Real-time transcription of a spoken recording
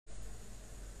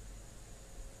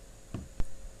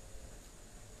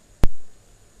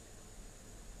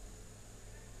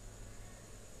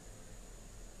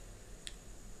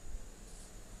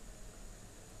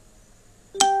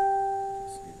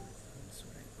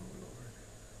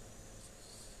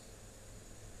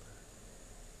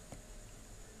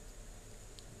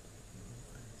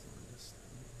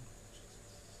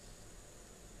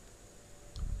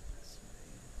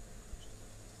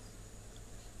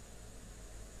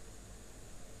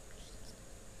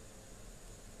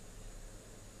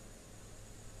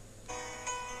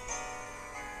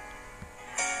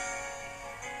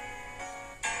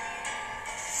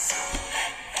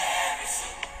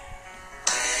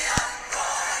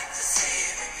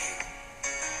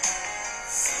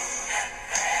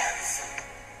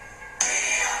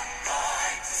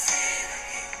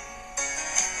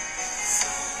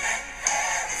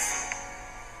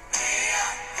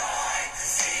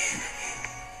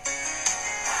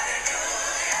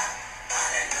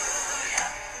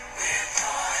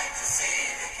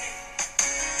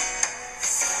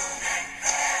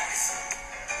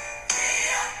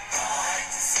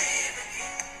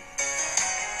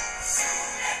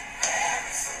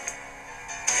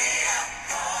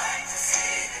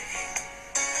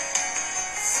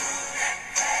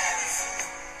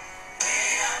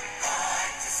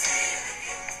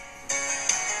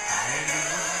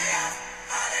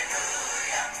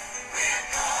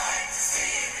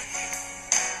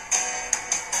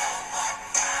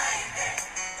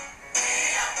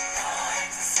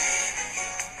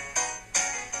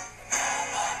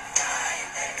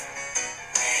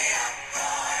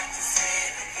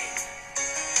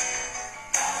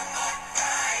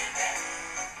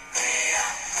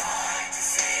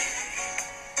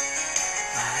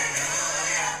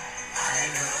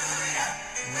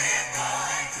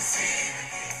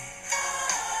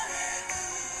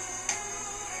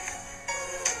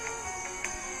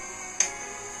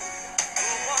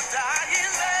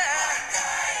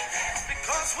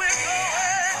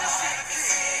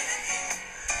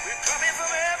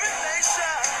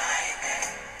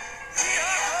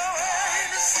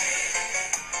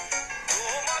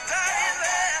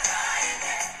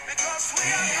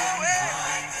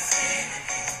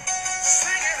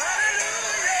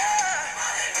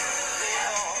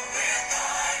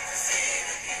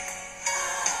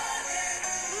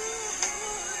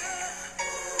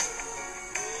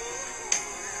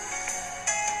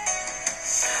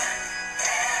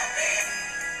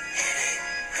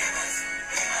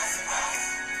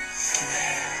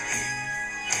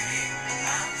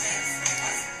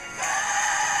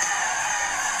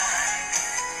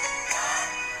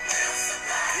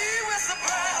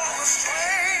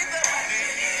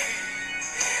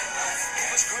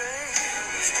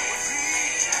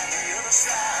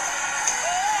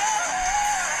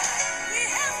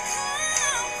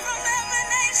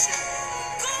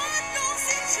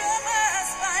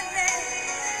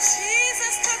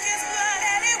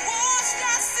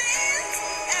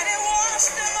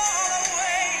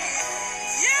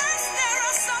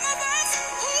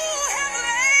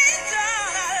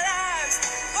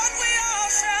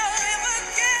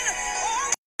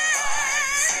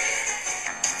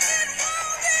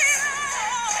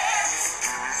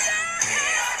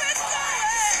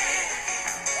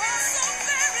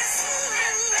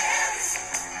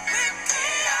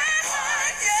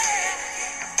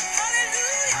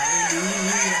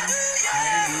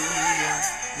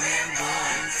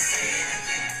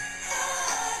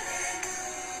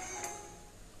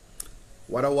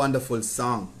What a wonderful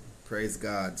song. Praise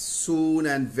God. Soon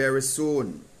and very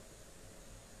soon,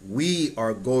 we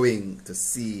are going to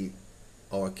see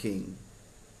our King.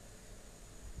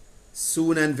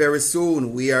 Soon and very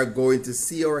soon, we are going to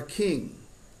see our King.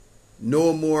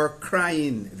 No more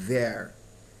crying there.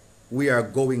 We are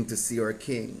going to see our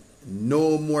King.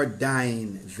 No more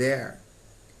dying there.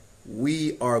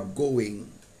 We are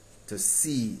going to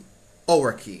see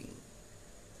our King.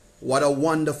 What a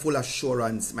wonderful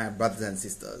assurance, my brothers and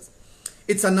sisters.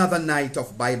 It's another night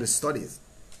of Bible studies.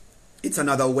 It's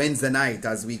another Wednesday night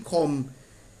as we come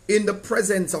in the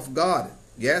presence of God.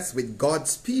 Yes, with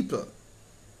God's people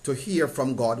to hear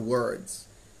from God's words.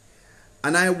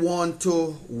 And I want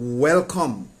to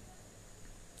welcome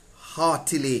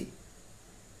heartily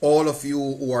all of you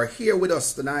who are here with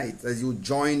us tonight as you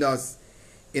joined us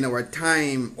in our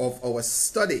time of our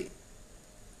study.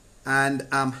 And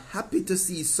I'm happy to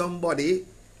see somebody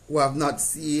who I've not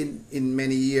seen in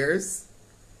many years,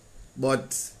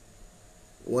 but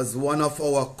was one of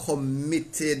our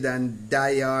committed and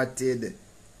die-hearted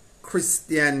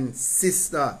Christian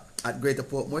sister at Greater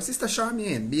Portmore. Sister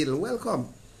Charmaine Beadle, welcome.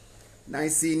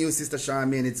 Nice seeing you, Sister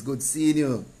Charmaine. It's good seeing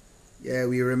you. Yeah,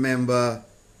 we remember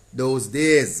those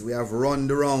days. We have run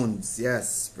the rounds.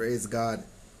 Yes, praise God.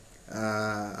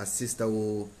 A sister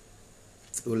who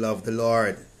loved the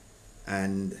Lord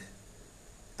and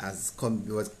was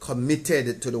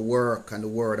committed to the work and the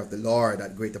word of the Lord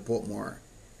at Greater Portmore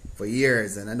for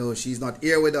years. And I know she's not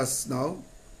here with us now.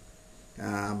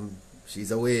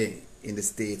 She's away in the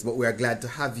States, but we are glad to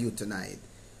have you tonight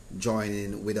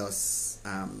joining with us,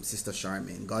 Sister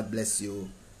Charmaine. God bless you.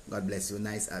 God bless you.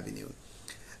 Nice having you.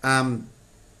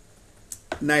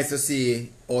 Nice to see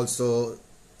also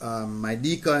my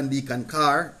Deacon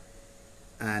Carr,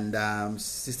 and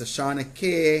Sister Shauna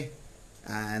Kay,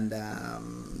 and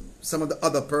some of the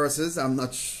other persons. I'm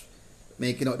not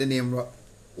making out the name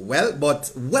well,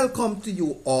 but welcome to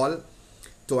you all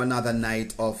to another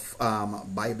night of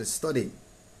Bible study.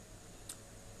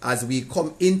 As we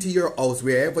come into your house,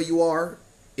 wherever you are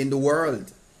in the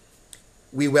world,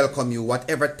 we welcome you.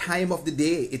 Whatever time of the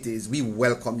day it is, we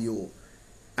welcome you.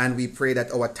 And we pray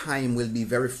that our time will be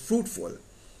very fruitful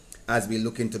as we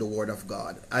look into the Word of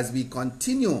God. As we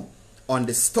continue on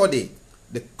the study,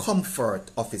 the comfort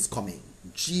of His coming.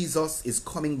 Jesus is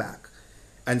coming back.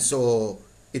 And so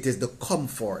it is the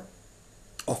comfort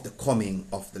of the coming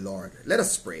of the Lord. Let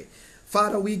us pray.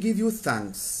 Father, we give you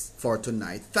thanks for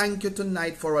tonight. Thank you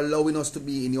tonight for allowing us to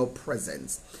be in your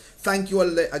presence. Thank you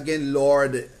again,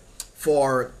 Lord,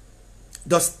 for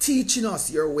just teaching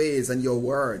us your ways and your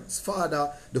words.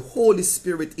 Father, the Holy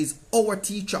Spirit is our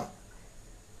teacher.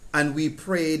 And we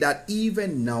pray that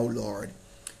even now, Lord,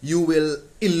 you will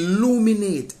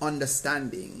illuminate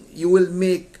understanding. You will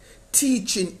make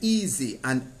teaching easy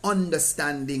and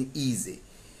understanding easy.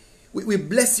 We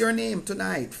bless your name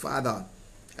tonight, Father.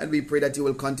 And we pray that you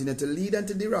will continue to lead and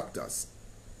to direct us.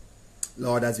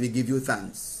 Lord, as we give you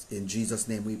thanks, in Jesus'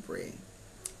 name we pray.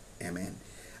 Amen.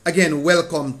 Again,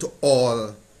 welcome to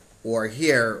all who are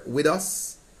here with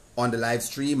us on the live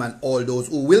stream and all those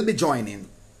who will be joining.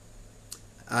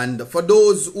 And for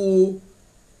those who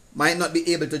might not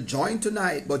be able to join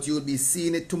tonight, but you'll be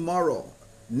seeing it tomorrow,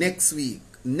 next week,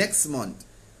 next month,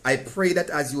 I pray that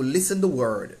as you listen to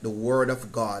the word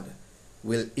of God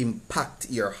will impact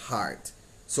your heart.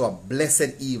 So a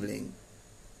blessed evening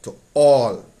to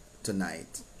all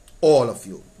tonight. All of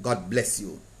you. God bless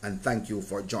you and thank you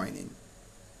for joining.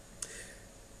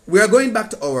 We are going back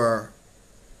to our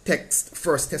text,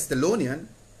 1 Thessalonians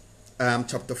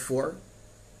chapter 4.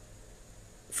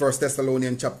 1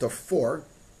 Thessalonians chapter 4,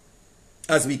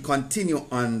 as we continue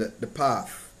on the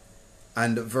path,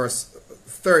 and verse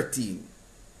 13.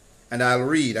 And I'll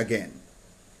read again.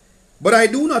 But I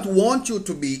do not want you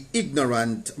to be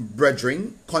ignorant,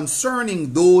 brethren,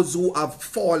 concerning those who have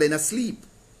fallen asleep,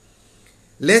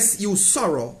 lest you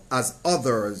sorrow as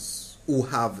others who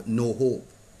have no hope.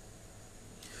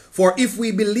 For if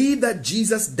we believe that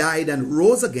Jesus died and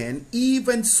rose again,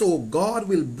 even so God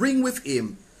will bring with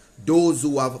him those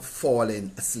who have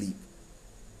fallen asleep.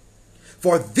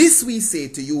 For this we say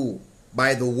to you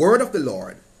by the word of the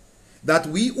Lord, that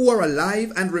we who are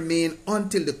alive and remain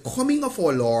until the coming of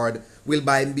our Lord will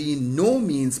by no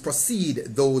means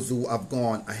precede those who have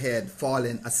gone ahead,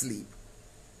 fallen asleep.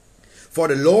 For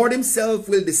the Lord himself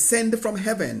will descend from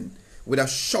heaven with a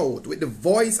shout, with the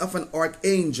voice of an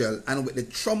archangel, and with the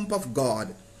trump of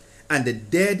God, and the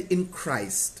dead in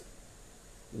Christ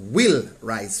will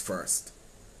rise first.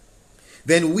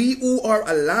 Then we who are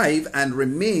alive and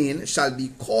remain shall be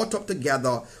caught up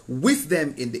together with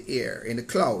them in the air, in the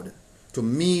cloud, to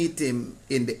meet him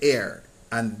in the air.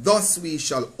 and thus we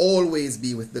shall always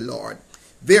be with the Lord.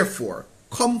 Therefore,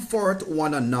 comfort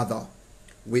one another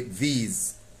with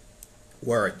these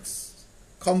words.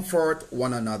 Comfort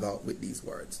one another with these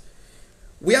words.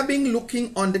 We have been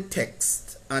looking on the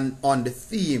text and on the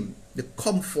theme, the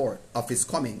comfort of his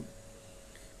coming,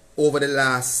 over the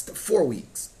last 4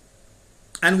 weeks.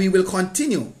 And we will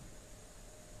continue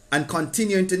and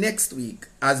continue into next week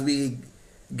as we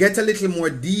get a little more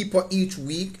deeper each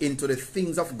week into the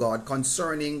things of God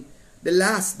concerning the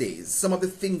last days, some of the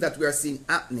things that we are seeing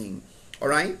happening, all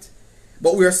right?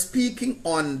 But we are speaking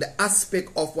on the aspect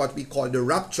of what we call the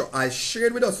rapture. I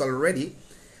shared with us already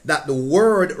that the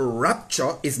word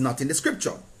rapture is not in the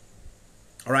scripture,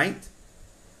 all right?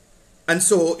 And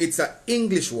so it's an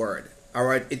English word, all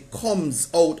right? It comes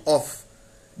out of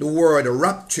the word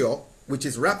rapture, which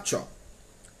is rapture,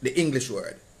 the English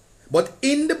word. But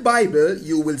in the Bible,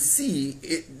 you will see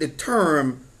the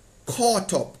term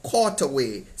caught up, caught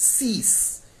away,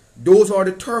 cease. Those are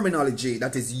the terminology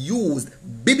that is used,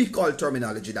 biblical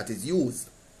terminology that is used.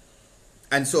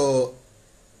 And so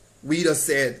we just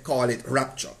said, call it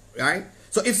rapture, right?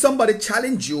 So if somebody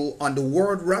challenge you on the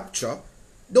word rapture,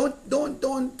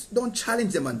 don't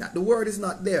challenge them on that. The word is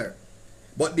not there.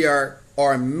 But there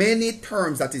are many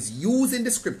terms that is used in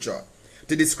the scripture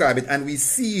to describe it, and we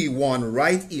see one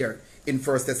right here in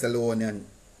 1 Thessalonians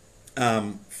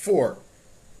 4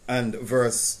 and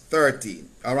verse 13.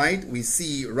 All right, we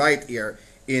see right here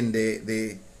in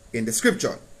the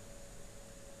scripture.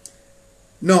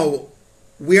 Now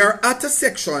we are at a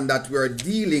section that we are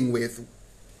dealing with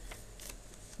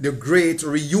the great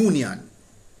reunion.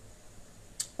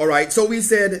 All right, so we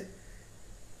said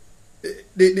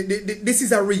this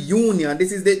is a reunion.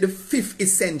 This is the fifth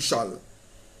essential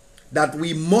that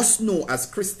we must know as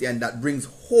Christians, that brings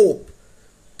hope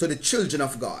to the children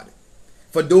of God.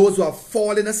 For those who have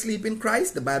fallen asleep in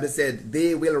Christ, the Bible said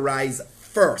they will rise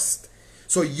first.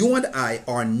 So you and I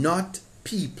are not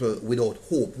people without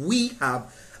hope. We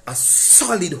have a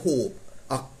solid hope,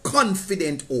 a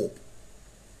confident hope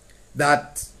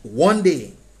that one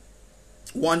day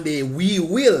we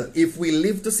will, if we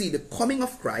live to see the coming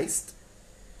of Christ,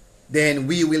 then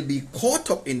we will be caught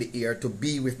up in the air to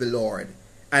be with the Lord.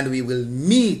 And we will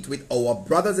meet with our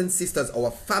brothers and sisters,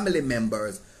 our family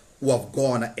members who have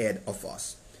gone ahead of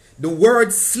us. The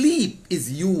word sleep is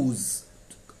used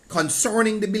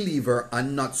concerning the believer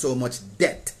and not so much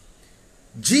death.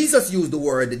 Jesus used the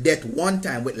word death one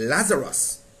time with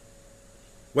Lazarus.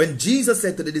 When Jesus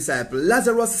said to the disciple,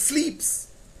 Lazarus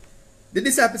sleeps. The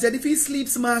disciple said, if he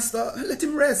sleeps, master, let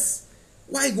him rest.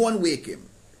 Why go and wake him?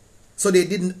 So they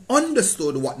didn't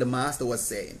understood what the master was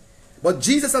saying. But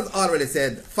Jesus has already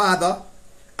said, Father,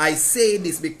 I say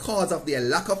this because of their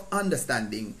lack of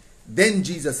understanding. Then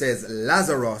Jesus says,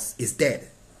 Lazarus is dead.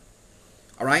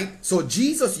 All right? So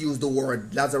Jesus used the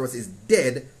word Lazarus is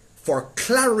dead for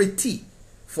clarity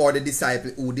for the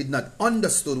disciple who did not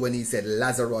understood when he said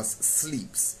Lazarus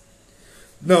sleeps.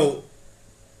 Now,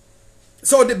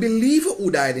 so the believer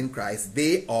who died in Christ,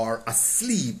 they are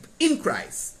asleep in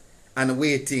Christ and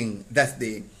waiting that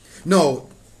day. Now,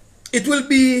 it will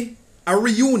be a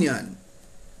reunion.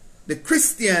 The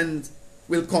Christians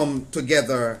will come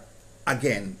together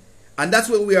again. And that's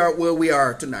where we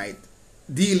are tonight,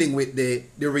 dealing with the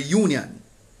reunion.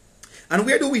 And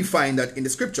where do we find that in the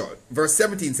scripture? Verse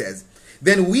 17 says,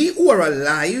 then we who are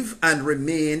alive and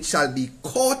remain shall be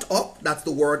caught up. That's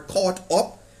the word caught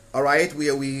up. All right,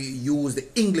 where we use the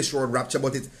English word rapture,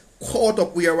 but it's caught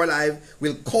up. We are alive.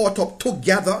 We'll caught up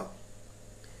together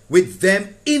with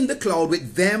them in the cloud,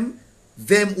 with them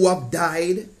who have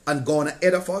died and gone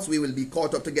ahead of us. We will be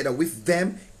caught up together with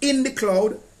them in the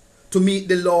cloud to meet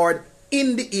the Lord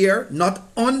in the air, not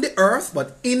on the earth,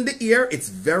 but in the air. It's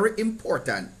very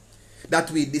important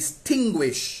that we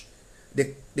distinguish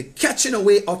the catching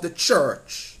away of the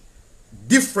church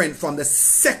different from the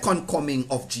second coming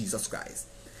of Jesus Christ.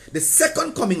 The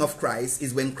second coming of Christ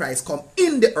is when Christ comes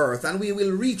in the earth, and we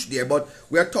will reach there, but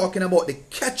we are talking about the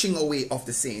catching away of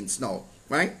the saints now,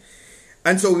 right?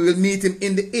 And so we will meet him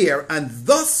in the air, and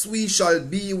thus we shall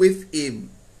be with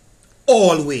him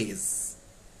always.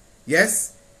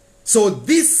 Yes? So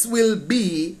this will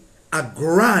be a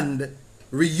grand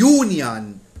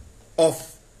reunion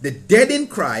of the dead in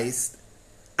Christ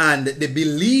and the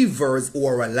believers who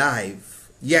are alive.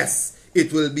 Yes,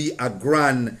 it will be a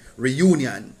grand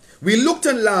reunion. We looked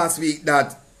at last week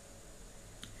that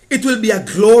it will be a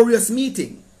glorious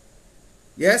meeting.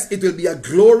 Yes, it will be a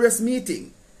glorious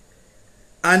meeting.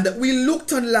 And we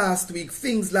looked on last week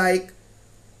things like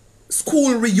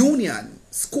school reunion,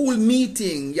 school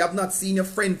meeting. You have not seen your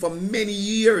friend for many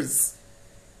years.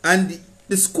 And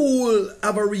The school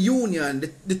have a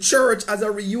reunion, the church has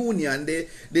a reunion,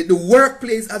 the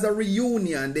workplace has a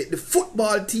reunion, the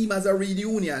football team has a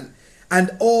reunion,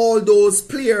 and all those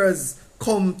players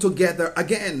come together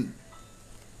again.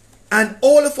 And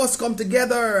all of us come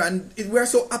together, and we're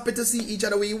so happy to see each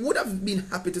other. We would have been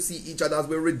happy to see each other as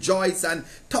we rejoice and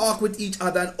talk with each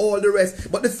other and all the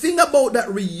rest. But the thing about that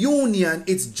reunion,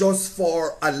 it's just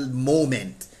for a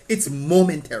moment. It's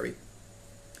momentary.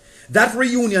 That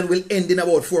reunion will end in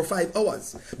about 4 or 5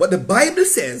 hours. But the Bible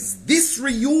says this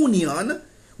reunion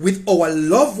with our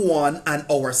loved one and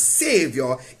our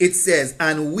Savior, it says,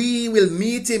 and we will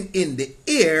meet him in the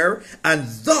air, and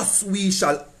thus we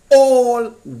shall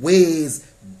always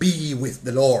be with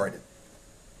the Lord.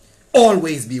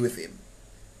 Always be with him.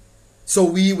 So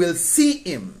we will see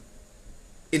him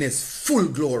in his full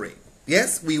glory.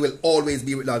 Yes, we will always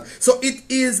be with God. So it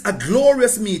is a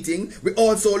glorious meeting. We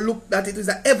also looked at it as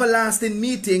an everlasting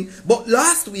meeting. But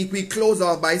last week we closed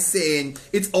off by saying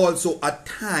it's also a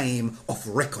time of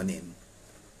reckoning.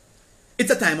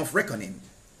 It's a time of reckoning.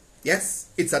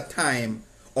 Yes, it's a time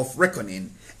of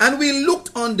reckoning. And we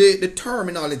looked on the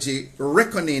terminology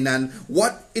reckoning and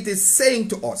what it is saying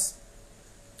to us.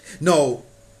 Now,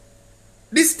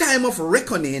 this time of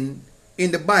reckoning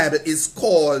in the Bible is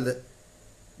called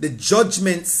the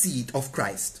judgment seat of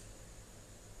Christ.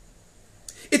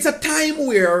 It's a time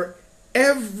where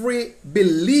every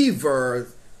believer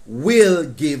will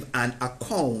give an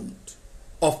account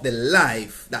of the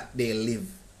life that they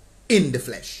live in the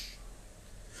flesh.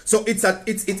 So it's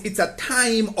a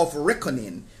time of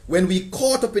reckoning. When we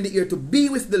caught up in the air to be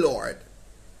with the Lord,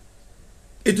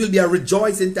 it will be a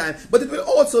rejoicing time, but it will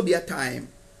also be a time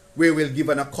where we'll give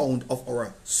an account of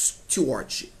our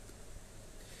stewardship.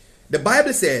 The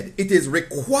Bible said it is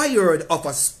required of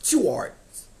a steward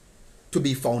to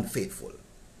be found faithful.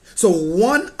 So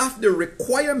one of the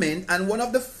requirement and one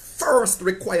of the first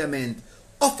requirement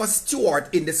of a steward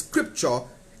in the scripture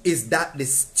is that the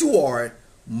steward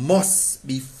must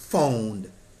be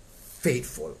found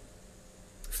faithful.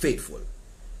 Faithful.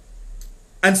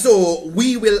 And so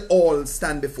we will all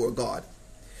stand before God.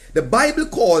 The Bible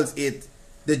calls it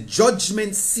the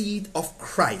judgment seat of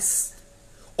Christ.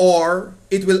 Or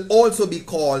it will also be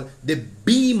called the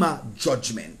Bema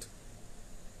judgment.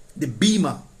 The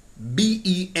Bema,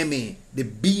 B-E-M-A, the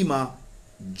Bema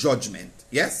judgment.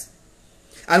 Yes?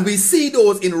 And we see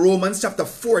those in Romans chapter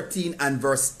 14 and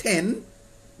verse 10,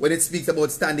 when it speaks about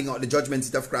standing out the judgment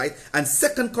seat of Christ, and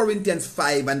 2 Corinthians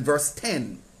 5 and verse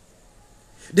 10.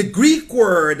 The Greek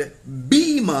word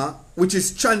Bema, which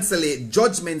is translated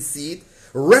judgment seat,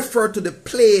 refer to the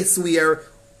place where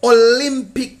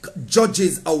Olympic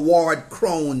judges award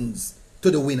crowns to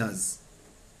the winners.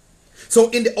 So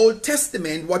in the Old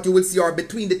Testament, what you will see, or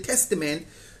between the Testament,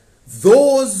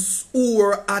 those who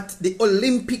were at the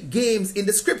Olympic Games in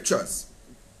the scriptures,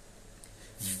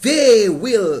 they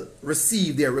will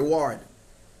receive their reward.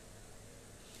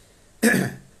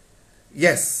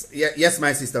 Yes,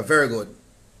 my sister, very good.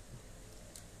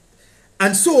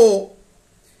 And so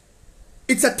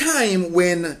it's a time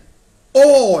when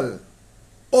all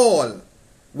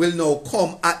will now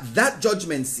come at that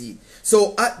judgment seat.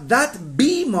 So at that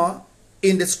Bema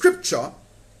in the scripture,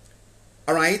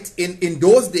 all right, in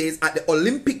those days at the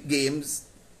Olympic Games,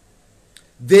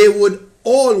 they would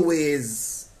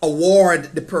always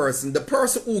award the person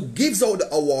who gives out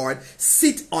the award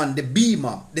sit on the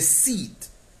Bema, the seat.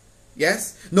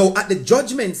 Yes. Now at the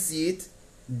judgment seat,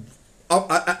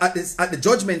 at the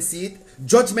judgment seat,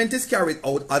 judgment is carried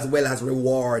out as well as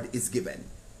reward is given.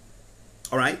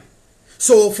 All right.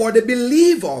 So for the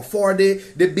believer, for the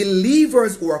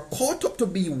believers who are caught up to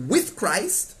be with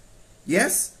Christ,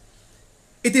 yes,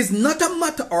 it is not a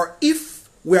matter or if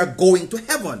we are going to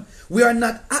heaven. We are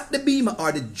not at the Bema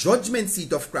or the judgment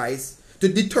seat of Christ to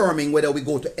determine whether we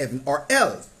go to heaven or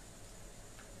hell.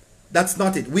 That's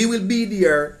not it. We will be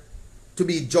there to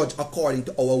be judged according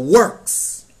to our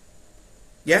works.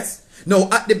 Yes? Now,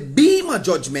 at the Bema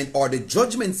judgment or the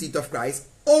judgment seat of Christ,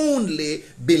 only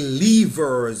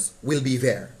believers will be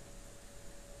there.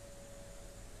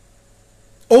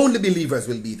 Only believers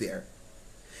will be there.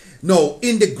 Now,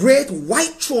 in the great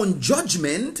white throne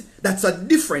judgment, that's a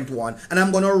different one. And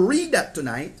I'm going to read that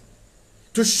tonight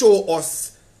to show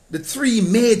us the three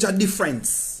major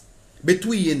differences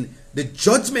between the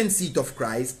judgment seat of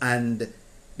Christ and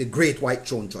the great white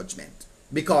throne judgment.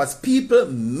 Because people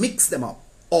mix them up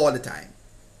all the time.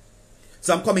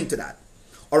 So I'm coming to that.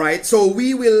 All right, so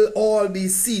we will all be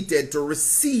seated to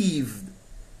receive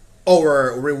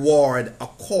our reward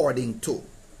according to.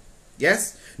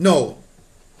 Yes? Now,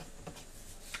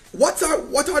 what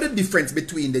are the difference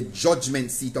between the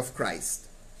judgment seat of Christ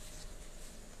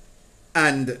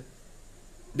and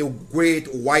the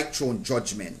great white throne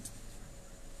judgment.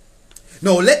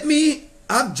 Now let me,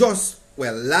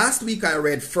 last week I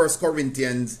read 1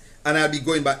 Corinthians, and I'll be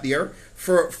going back there,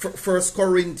 for 1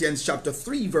 Corinthians chapter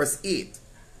 3 verse 8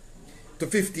 to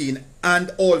 15,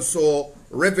 and also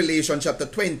Revelation chapter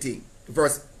 20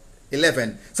 verse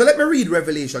 11. So let me read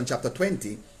Revelation chapter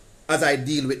 20 as I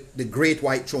deal with the great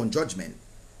white throne judgment.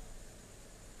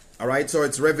 Alright, so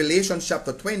it's Revelation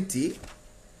chapter 20.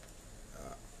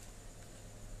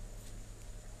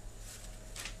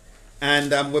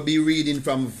 And we'll be reading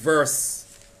from verse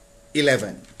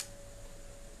 11.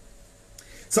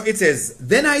 So it says,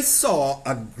 Then I saw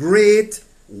a great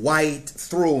white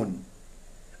throne,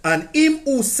 and him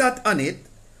who sat on it,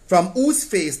 from whose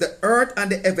face the earth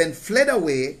and the heaven fled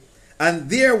away,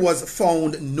 and there was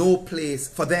found no place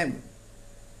for them.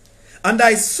 And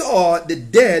I saw the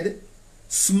dead,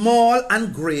 small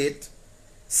and great,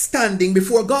 standing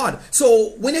before God.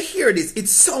 So when you hear this, it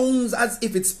sounds as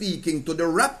if it's speaking to the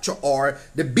rapture or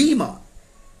the bema.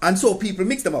 And so people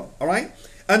mix them up, all right?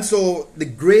 And so the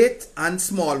great and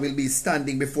small will be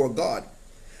standing before God.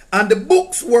 And the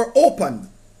books were opened.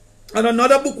 And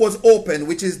another book was opened,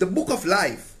 which is the book of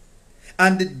life.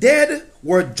 And the dead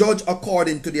were judged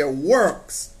according to their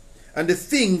works and the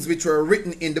things which were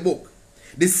written in the book.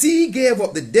 The sea gave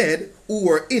up the dead who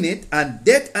were in it, and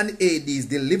death and Hades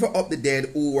delivered up the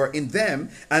dead who were in them,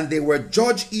 and they were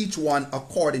judged each one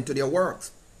according to their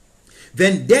works.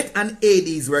 Then death and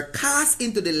Hades were cast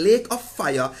into the lake of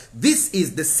fire. This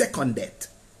is the second death.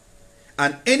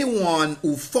 And anyone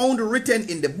who found written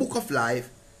in the book of life,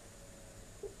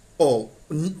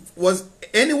 was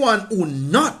anyone who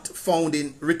not found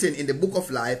written in the book of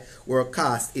life, were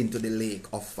cast into the lake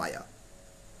of fire.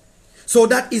 So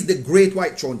that is the great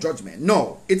white throne judgment.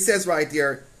 No, it says right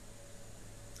here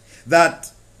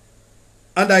that,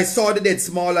 and I saw the dead,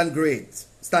 small and great,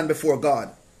 stand before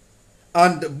God.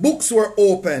 And the books were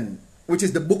open, which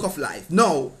is the book of life.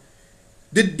 Now,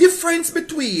 the difference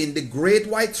between the great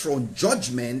white throne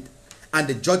judgment and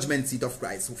the judgment seat of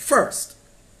Christ. First,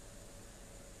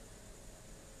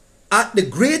 at the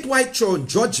great white throne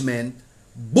judgment,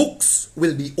 books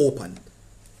will be opened.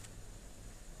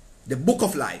 The book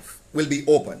of life will be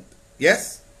opened.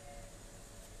 Yes?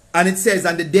 And it says,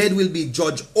 and the dead will be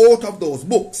judged out of those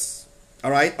books.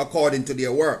 Alright? According to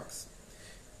their works.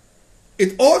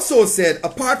 It also said,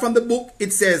 apart from the book,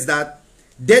 it says that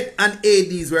death and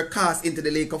Hades were cast into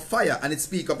the lake of fire. And it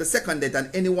speaks of the second death,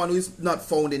 and anyone who is not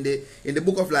found in the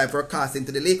book of life were cast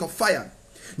into the lake of fire.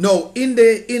 Now, in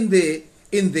the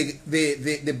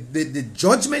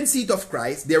judgment seat of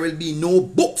Christ, there will be no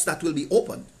books that will be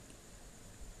opened.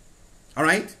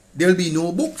 Alright? There will be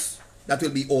no books that will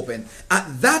be opened.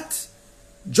 At that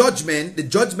judgment, the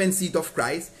judgment seat of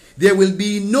Christ, there will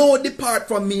be no depart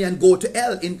from me and go to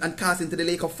hell and cast into the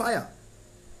lake of fire.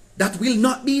 That will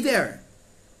not be there.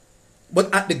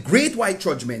 But at the great white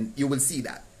judgment, you will see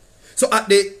that. So at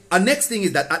the next thing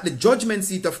is that at the judgment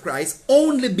seat of Christ,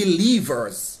 only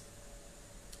believers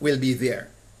will be there.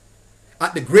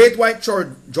 At the great white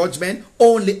judgment,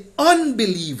 only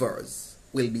unbelievers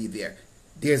will be there.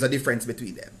 There's a difference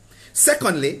between them.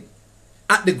 Secondly,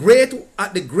 at the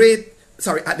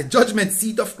judgment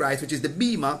seat of Christ, which is the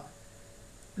bema,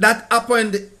 that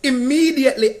happened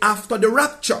immediately after the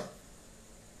rapture.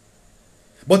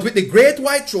 But with the great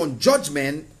white throne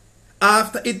judgment,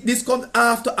 this comes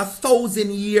after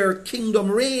 1,000-year kingdom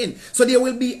reign. So there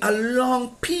will be a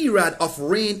long period of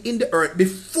reign in the earth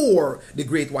before the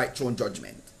great white throne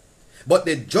judgment. But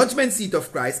the judgment seat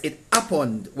of Christ, it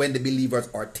happened when the believers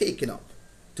are taken up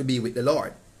to be with the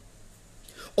Lord.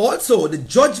 Also, the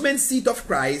judgment seat of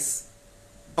Christ,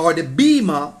 or the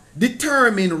bema,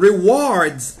 determine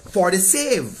rewards for the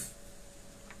saved.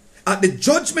 At the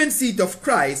judgment seat of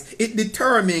Christ, it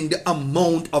determines the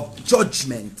amount of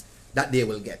judgment that they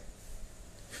will get.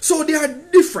 So they are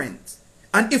different.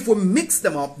 And if we mix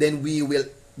them up, then we will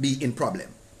be in problem.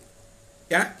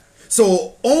 Yeah?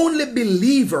 So only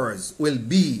believers will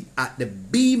be at the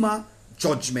bema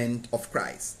judgment of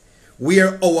Christ,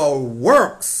 where our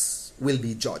works will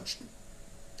be judged.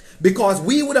 Because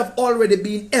we would have already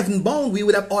been heaven bound. We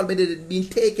would have already been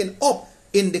taken up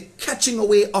in the catching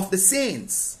away of the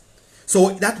saints.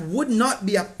 So that would not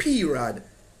be a period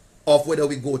of whether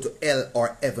we go to hell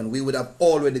or heaven. We would have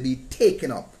already been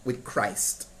taken up with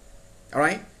Christ.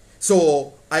 Alright?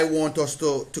 So I want us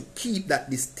to keep that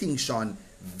distinction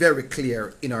very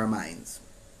clear in our minds.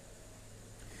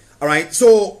 Alright?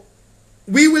 So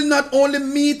we will not only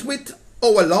meet with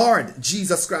our Lord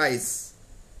Jesus Christ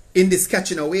in this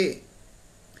catching away,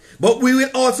 but we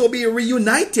will also be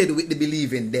reunited with the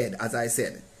believing dead, as I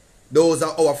said. Those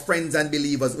are our friends and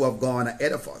believers who have gone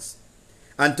ahead of us.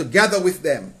 And together with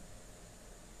them,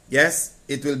 yes,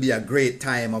 it will be a great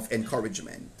time of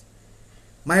encouragement.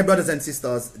 My brothers and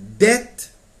sisters,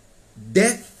 death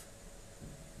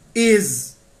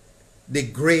is the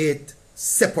great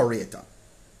separator.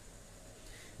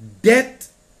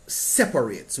 Death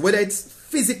separates, whether it's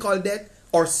physical death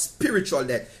or spiritual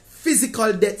death.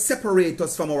 Physical death separates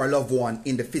us from our loved one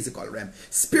in the physical realm.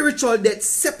 Spiritual death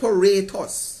separates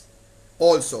us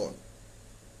also.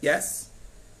 Yes?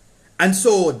 And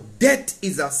so death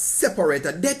is a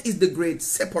separator. Death is the great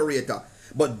separator.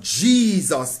 But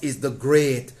Jesus is the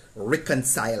great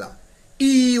reconciler.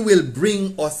 He will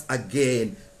bring us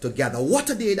again together. What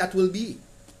a day that will be.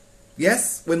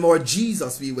 Yes? When more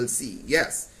Jesus we will see.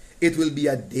 Yes. It will be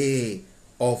a day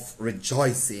of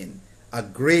rejoicing. A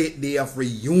great day of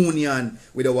reunion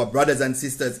with our brothers and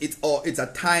sisters. It's a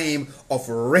time of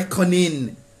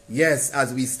reckoning. Yes,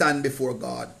 as we stand before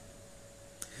God.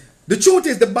 The truth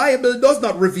is, the Bible does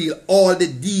not reveal all the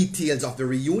details of the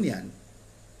reunion,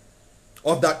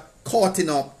 of that caughting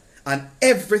up and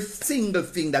every single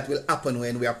thing that will happen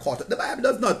when we are caught up. The Bible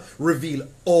does not reveal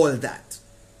all that.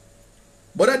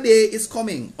 But a day is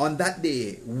coming. On that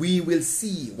day, we will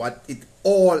see what it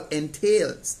all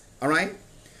entails. All right?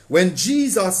 When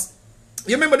Jesus,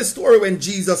 you remember the story when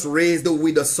Jesus raised the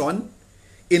widow's son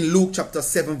in Luke chapter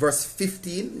 7 verse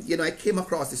 15? You know, I came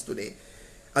across this today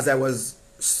as I was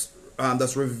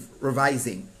just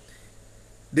revising.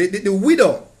 The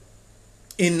widow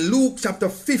in Luke chapter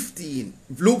 15,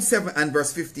 Luke 7 and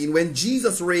verse 15, when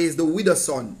Jesus raised the widow's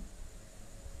son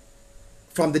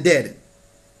from the dead,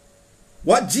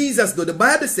 what Jesus did, the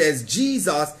Bible says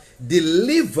Jesus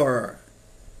delivered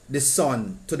the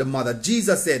son to the mother.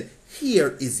 Jesus said,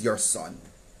 "Here is your son."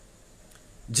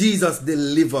 Jesus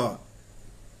delivered,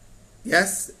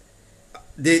 yes,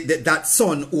 that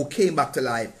son who came back to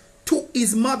life to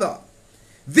his mother.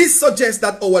 This suggests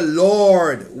that our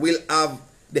Lord will have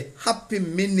the happy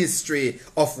ministry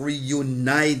of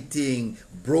reuniting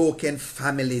broken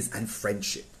families and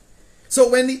friendship. So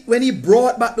when he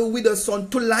brought back the widow's son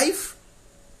to life,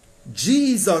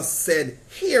 Jesus said,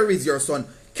 "Here is your son."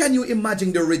 Can you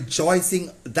imagine the rejoicing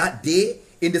that day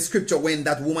in the scripture when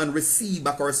that woman received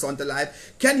back her son to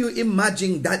life? Can you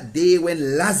imagine that day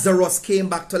when Lazarus came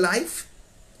back to life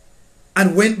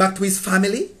and went back to his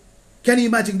family? Can you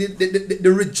imagine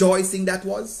the rejoicing that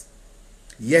was?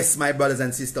 Yes, my brothers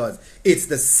and sisters, it's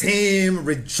the same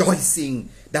rejoicing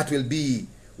that will be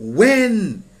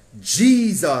when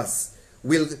Jesus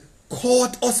will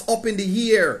caught us up in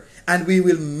the air and we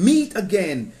will meet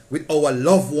again with our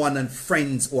loved one and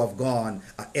friends who have gone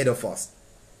ahead of us.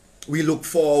 We look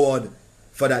forward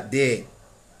for that day.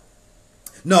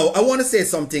 Now, I want to say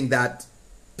something that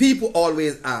people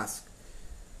always ask.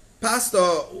 Pastor,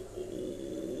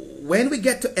 when we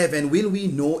get to heaven, will we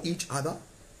know each other?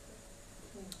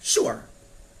 Sure.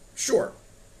 Sure.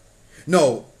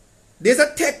 Now, there's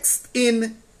a text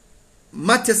in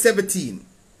Matthew 17.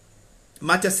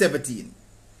 Matthew 17.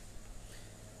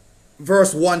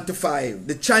 Verse 1 to 5.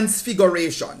 The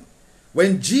Transfiguration.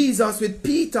 When Jesus with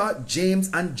Peter, James,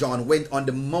 and John went on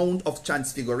the Mount of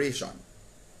Transfiguration.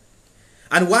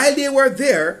 And while they were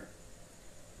there,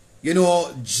 you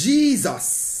know,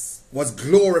 Jesus was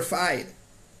glorified.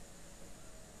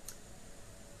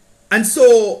 And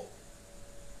so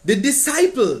the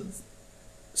disciples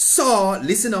saw,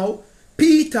 listen now,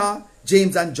 Peter,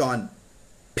 James, and John.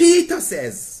 Peter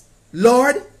says,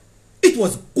 "Lord, it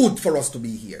was good for us to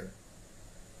be here."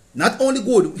 Not only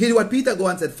good, hear what Peter go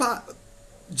and said,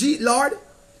 "Lord,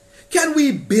 can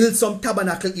we build some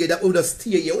tabernacle here that will just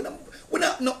stay here? We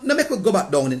not make we go back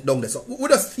down there. So we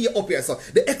just stay up here." So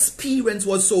the experience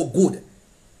was so good.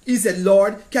 He said,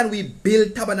 "Lord, can we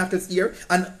build tabernacles here?"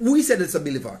 And we said it's a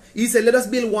believer. He said, "Let us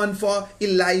build one for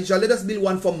Elijah. Let us build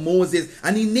one for Moses."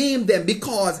 And he named them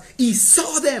because he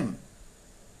saw them.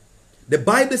 The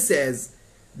Bible says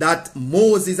that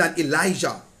Moses and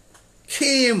Elijah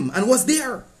came and was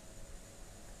there.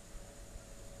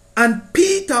 And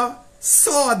Peter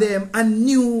saw them and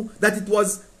knew that it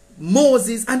was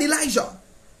Moses and Elijah.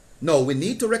 Now, we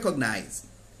need to recognize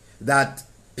that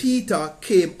Peter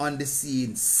came on the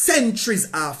scene centuries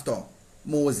after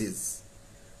Moses.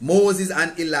 Moses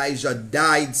and Elijah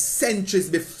died centuries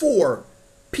before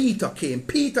Peter came.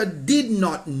 Peter did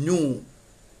not know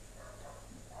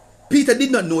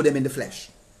them in the flesh.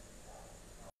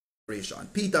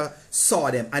 Peter saw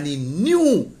them and he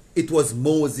knew it was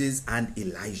Moses and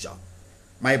Elijah.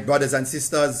 My brothers and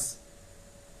sisters,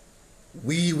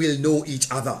 we will know each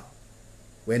other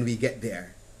when we get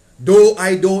there. Though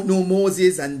I don't know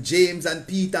Moses and James and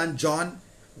Peter and John,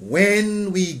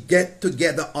 when we get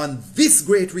together on this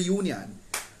great reunion,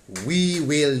 we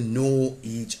will know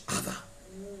each other.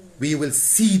 We will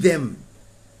see them.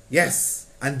 Yes,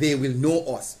 and they will know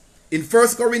us. In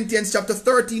 1 Corinthians chapter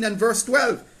 13 and verse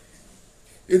 12,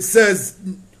 it says,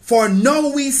 "For now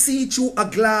we see through a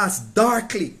glass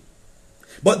darkly,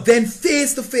 but then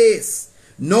face to face.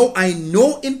 Now I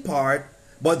know in part,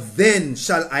 but then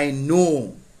shall I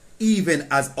know, even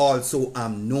as also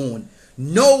am known."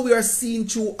 Now we are seeing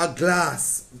through a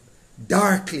glass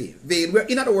darkly.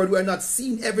 In other words, we are not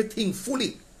seeing everything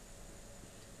fully.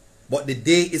 But the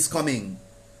day is coming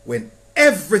when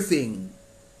everything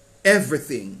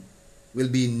will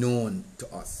be known to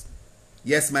us.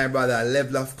 Yes, my brother, a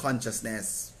level of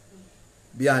consciousness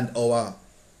beyond our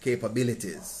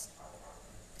capabilities.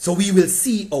 So we will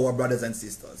see our brothers and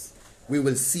sisters. We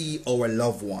will see our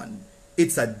loved one.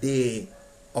 It's a day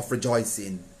of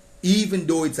rejoicing, even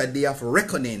though it's a day of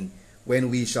reckoning when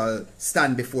we shall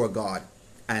stand before God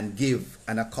and give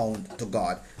an account to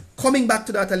God. Coming back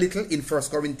to that a little in 1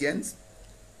 Corinthians.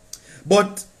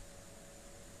 But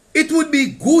it would be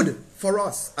good for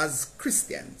us as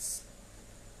Christians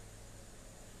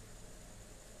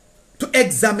to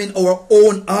examine our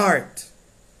own heart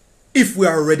if we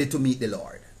are ready to meet the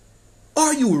Lord.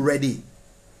 Are you ready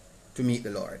to meet the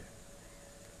Lord?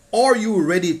 Are you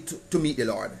ready to meet the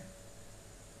Lord?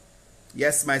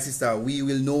 Yes, my sister, we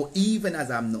will know even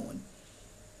as I'm known.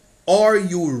 Are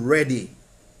you ready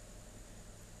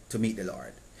to meet the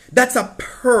Lord? That's a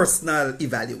personal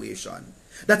evaluation.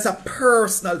 That's a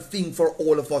personal thing for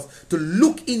all of us to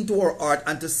look into our heart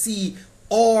and to see,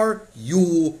 are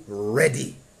you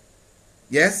ready?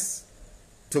 Yes,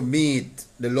 to meet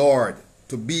the Lord,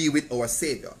 to be with our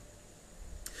Savior.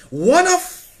 One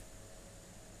of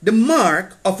the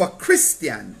mark of a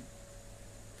Christian,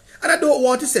 and I don't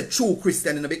want to say true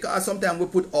Christian, because sometimes we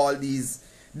put all these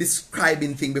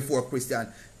describing things before Christian.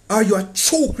 Are you a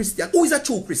true Christian? Who is a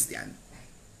true Christian?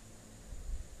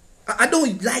 I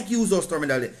don't like use those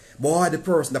terminology. Boy, the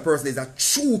person is a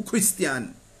true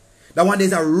Christian. The one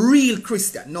is a real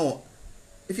Christian. No.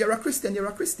 If you're a Christian, you're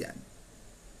a Christian.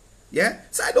 Yeah?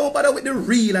 So I don't bother with the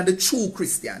real and the true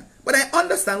Christian. But I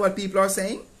understand what people are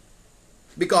saying,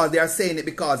 because they are saying it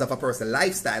because of a person's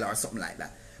lifestyle or something like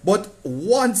that. But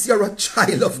once you're a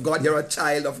child of God, you're a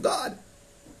child of God.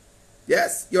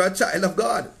 Yes, you're a child of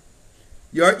God.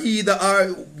 You're either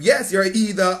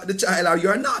the child or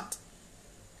you're not.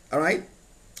 All right?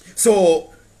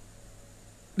 So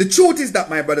the truth is that,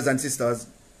 my brothers and sisters,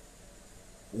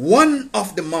 one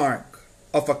of the mark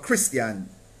of a Christian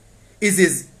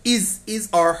is his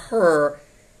or her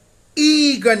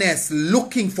eagerness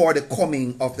looking for the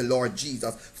coming of the Lord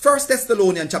Jesus. 1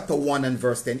 Thessalonians chapter 1 and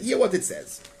verse 10. Hear what it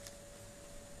says.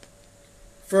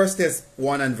 1 Thessalonians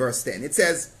 1 and verse 10. It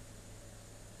says,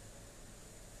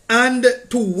 "And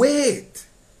to wait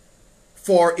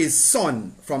for his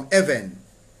Son from heaven,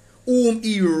 whom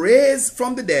he raised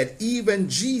from the dead, even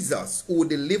Jesus, who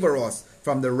deliver us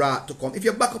from the wrath to come." If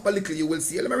you back up a little, you will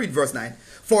see. Let me read verse 9.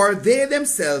 "For they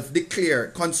themselves declare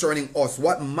concerning us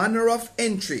what manner of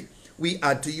entry we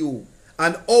had to you,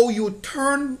 and how you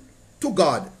turn to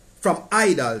God from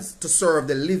idols to serve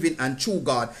the living and true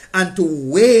God, and to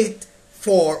wait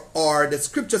for," or the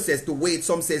scripture says to wait,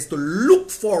 some says to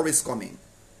look for his coming.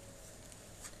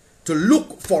 To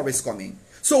look for his coming.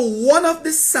 So one of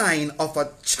the signs of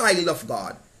a child of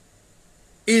God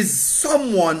is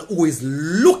someone who is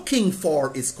looking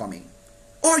for his coming.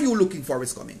 Are you looking for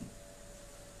his coming?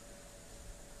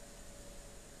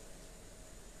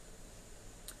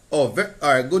 Oh,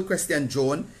 all right, good question,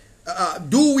 Joan.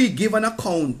 Do we give an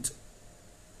account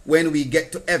when we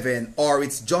get to heaven, or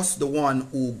it's just the one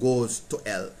who goes to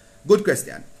hell? Good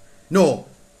question. No.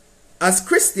 As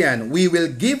Christian, we will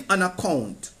give an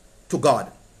account to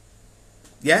God.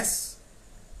 Yes,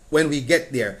 when we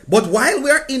get there. But while we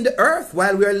are in the earth,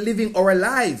 while we are living our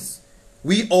lives,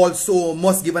 we also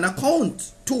must give an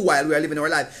account to while we are living our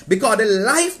life. Because the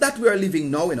life that we are living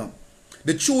now,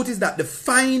 the truth is that the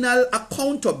final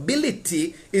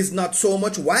accountability is not so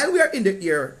much while we are in the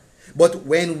air, but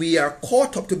when we are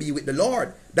caught up to be with the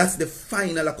Lord. That's the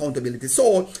final accountability.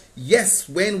 So, yes,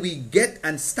 when we get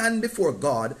and stand before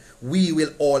God, we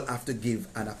will all have to give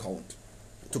an account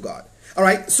to God. All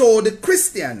right, so the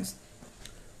Christians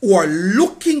who are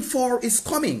looking for his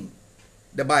coming,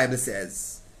 the Bible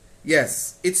says,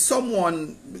 yes, it's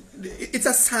someone, it's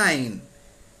a sign,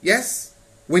 yes,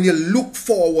 when you look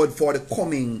forward for the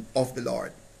coming of the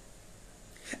Lord.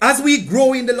 As we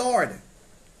grow in the Lord,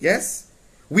 yes,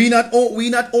 we not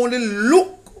only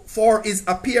look for his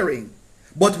appearing,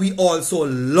 but we also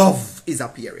love his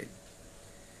appearing.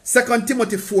 2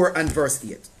 Timothy 4 and verse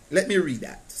 8. Let me read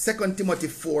that. 2 Timothy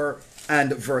 4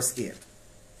 and verse 8.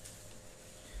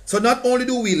 So not only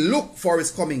do we look for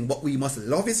his coming, but we must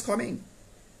love his coming.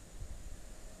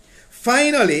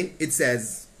 Finally, it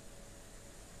says,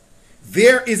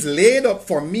 there is laid up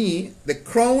for me the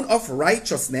crown of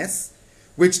righteousness,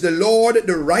 which the Lord,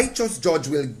 the righteous judge,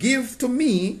 will give to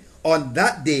me on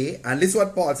that day. And listen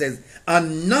what Paul says,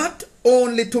 and not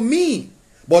only to me,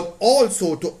 but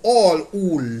also to all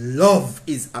who love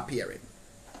his appearing.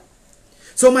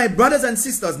 So my brothers and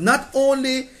sisters, not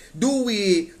only do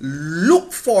we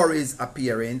look for his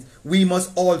appearance, we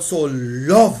must also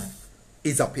love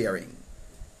his appearing.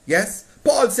 Yes?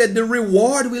 Paul said the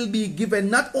reward will be given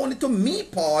not only to me,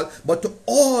 Paul, but to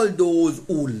all those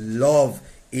who love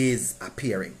his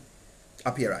appearance.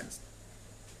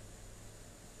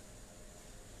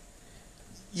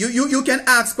 You can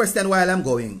ask question while I'm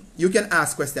going. You can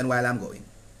ask question while I'm going.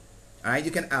 Alright,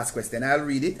 you can ask question. I'll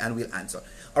read it and we'll answer.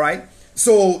 Alright,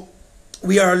 so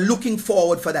we are looking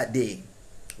forward for that day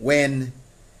when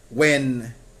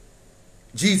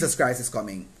Jesus Christ is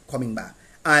coming back.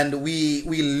 And we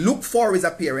look for his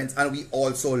appearance, and we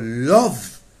also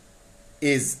love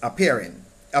his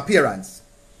appearance.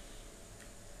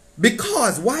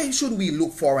 Because, why should we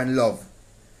look for and love?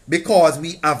 Because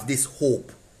we have this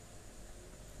hope.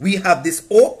 We have this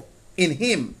hope in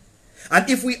him. And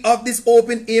if we have this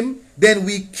hope in him, then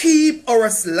we keep our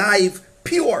life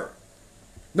pure.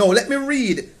 Now, let me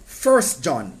read 1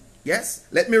 John. Yes?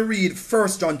 Let me read 1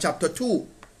 John chapter 2.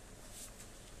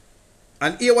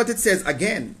 And hear what it says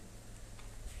again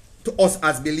to us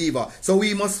as believers. So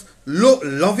we must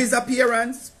love his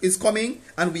appearance, his coming,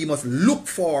 and we must look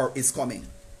for his coming.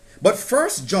 But 1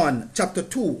 John chapter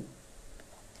 2,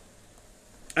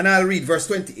 and I'll read verse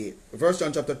 28. 1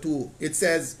 John chapter 2, it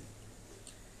says,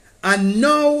 and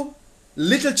now,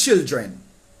 little children,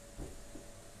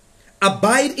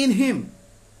 abide in him,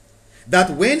 that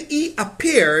when he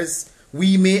appears,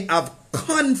 we may have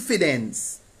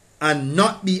confidence and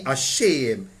not be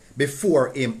ashamed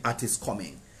before him at his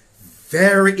coming.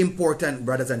 Very important,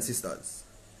 brothers and sisters.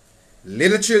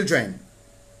 Little children,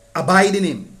 abide in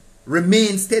him.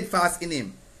 Remain steadfast in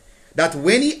him. That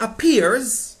when he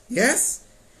appears, yes,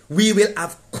 we will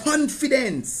have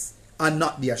confidence and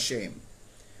not be ashamed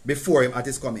before him at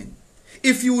his coming.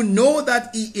 If you know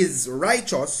that he is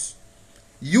righteous,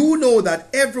 you know that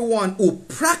everyone who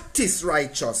practices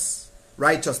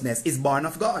righteousness is born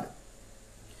of God.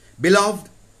 Beloved,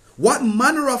 what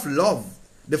manner of love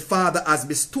the Father has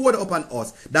bestowed upon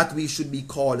us, that we should be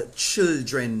called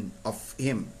children of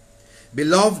him.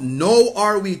 Beloved, now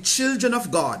are we children of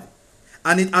God,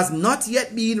 and it has not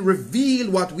yet been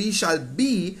revealed what we shall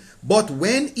be, but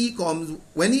when he comes,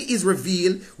 when he is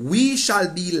revealed, we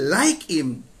shall be like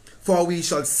him, for we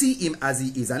shall see him as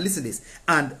he is. And listen to this.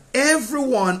 And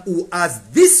everyone who has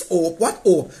this hope, what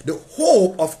hope? The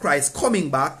hope of Christ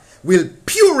coming back, will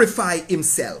purify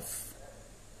himself.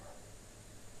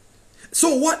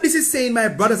 So what this is saying, my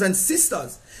brothers and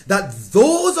sisters, that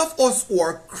those of us who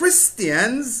are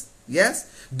Christians,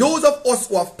 yes, those of us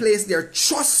who have placed their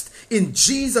trust in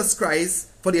Jesus Christ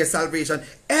for their salvation,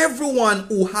 everyone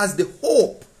who has the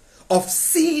hope of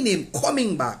seeing him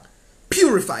coming back,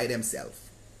 purify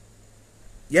themselves.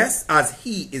 Yes, as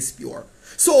he is pure.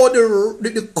 So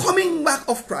the coming back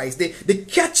of Christ, the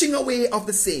catching away of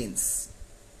the saints,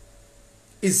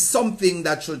 is something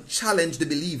that should challenge the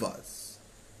believers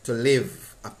to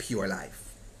live a pure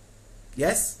life.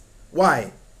 Yes?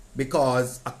 Why?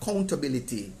 Because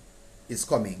accountability is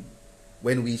coming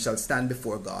when we shall stand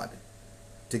before God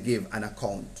to give an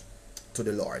account to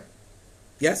the Lord.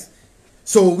 Yes?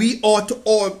 So we ought to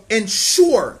all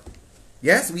ensure,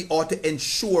 yes, we ought to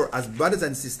ensure as brothers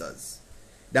and sisters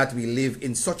that we live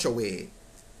in such a way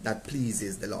that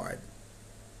pleases the Lord.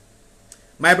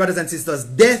 My brothers and sisters,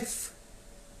 death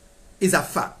is a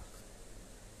fact.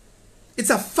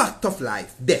 It's a fact of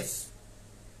life, death.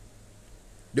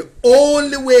 The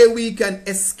only way we can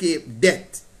escape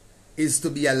death is to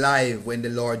be alive when the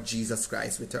Lord Jesus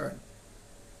Christ returns.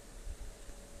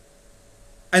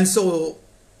 And so,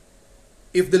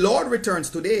 if the Lord returns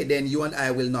today, then you and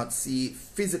I will not see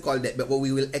physical death, but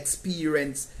we will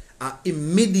experience an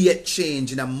immediate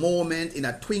change in a moment, in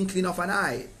a twinkling of an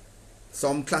eye.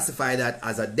 Some classify that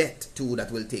as a death too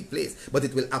that will take place, but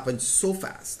it will happen so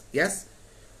fast. Yes?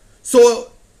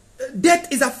 So,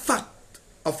 death is a fact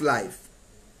of life.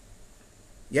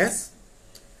 Yes?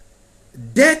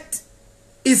 Death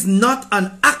is not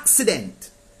an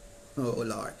accident. Oh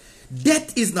Lord.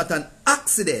 Death is not an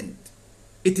accident.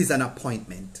 It is an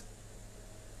appointment.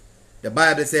 The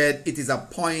Bible said it is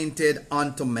appointed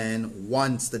unto men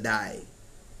once to die,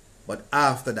 but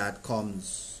after that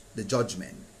comes the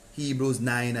judgment. Hebrews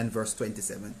 9 and verse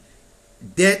 27.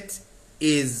 Death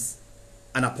is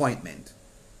an appointment.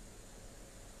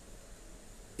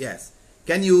 Yes.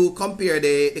 Can you compare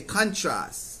the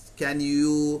contrast? Can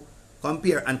you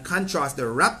compare and contrast the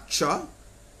rapture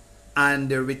and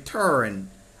the return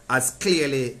as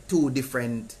clearly two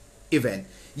different events?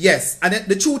 Yes. And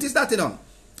the truth is that,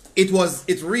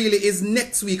 it really is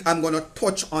next week I'm going to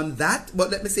touch on that.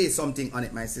 But let me say something on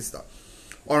it, my sister.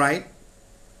 All right.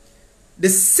 The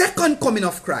second coming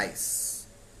of Christ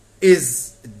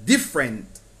is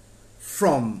different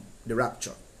from the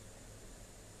rapture.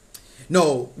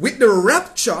 Now, with the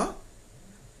rapture,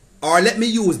 or let me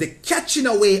use the catching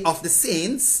away of the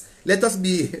saints, let us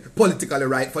be politically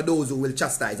right for those who will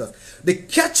chastise us. The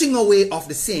catching away of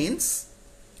the saints,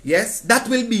 yes, that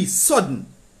will be sudden.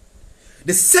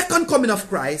 The second coming of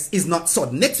Christ is not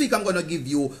sudden. Next week I'm going to give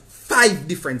you 5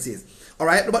 differences. All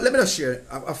right, but let me just share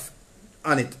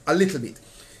on it a little bit.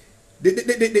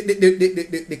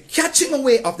 The catching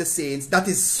away of the saints, that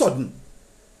is sudden.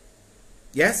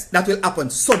 Yes, that will happen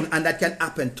sudden, and that can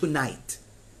happen tonight,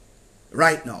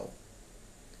 right now.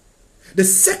 The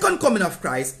second coming of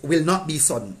Christ will not be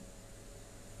sudden.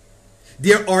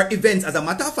 There are events, as a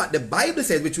matter of fact, the Bible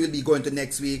says, which we'll be going to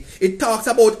next week, it talks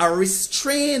about a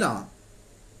restrainer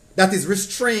that is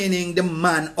restraining the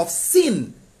man of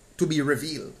sin to be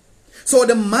revealed. So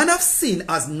the man of sin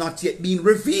has not yet been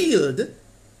revealed.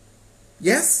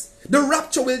 Yes, the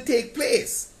rapture will take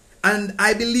place. And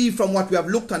I believe from what we have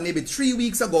looked at maybe 3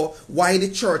 weeks ago, why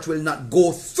the church will not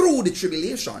go through the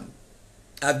tribulation.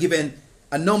 I've given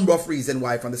a number of reasons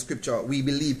why from the scripture we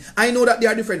believe. I know that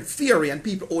there are different theory and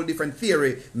people hold different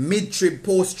theory. Mid-trib,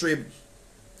 post-trib,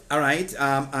 all right,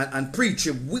 and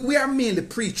pre-trib. We are mainly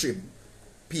pre-trib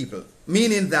people.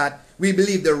 Meaning that we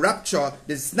believe the rapture,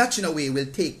 the snatching away will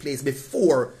take place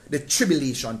before the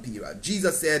tribulation period.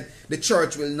 Jesus said the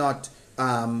church will not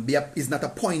is not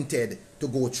appointed to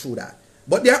go through that.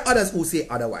 But there are others who say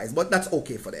otherwise, but that's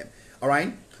okay for them. All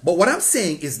right. But what I'm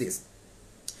saying is this,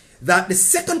 that the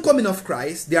second coming of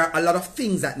Christ, there are a lot of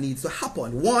things that needs to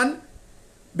happen. One,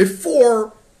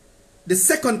 before the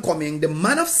second coming, the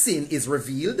man of sin is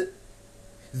revealed,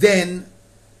 then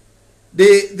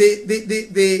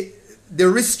the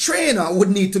restrainer would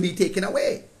need to be taken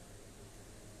away.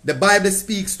 The Bible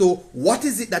speaks to what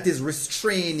is it that is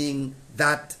restraining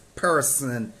that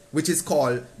person, which is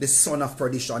called the son of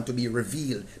perdition, to be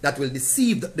revealed, that will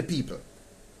deceive the people.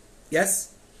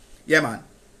 Yes? Yeah, man.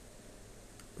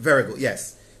 Very good.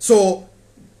 Yes. So,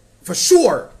 for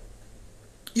sure,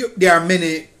 there are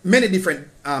many different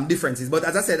differences. But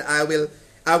as I said, I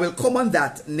will come on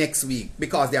that next week,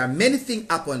 because there are many things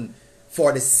happen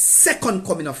for the second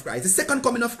coming of Christ. The second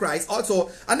coming of Christ,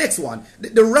 also, a next one,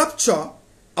 the rapture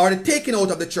or the taking out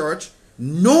of the church,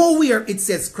 nowhere it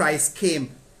says Christ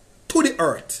came to the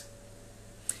earth.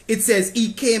 It says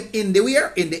he came in the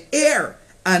where? In the air.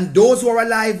 And those who are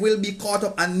alive will be caught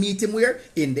up and meet him where?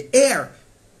 In the air.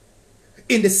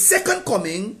 In the second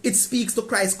coming, it speaks to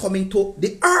Christ coming to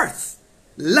the earth,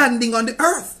 landing on the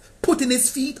earth, putting his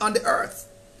feet on the earth.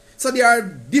 So there are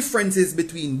differences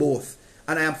between both.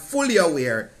 And I am fully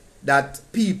aware that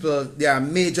there are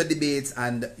major debates,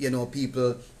 and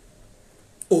people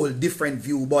hold different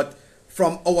view. But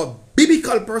from our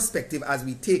biblical perspective, as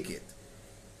we take it,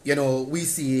 we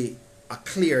see a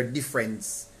clear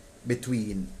difference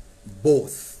between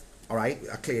both. All right,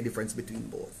 a clear difference between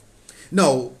both.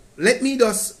 Now, let me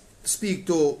just speak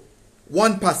to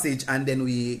one passage, and then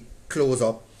we close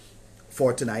up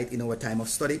for tonight in our time of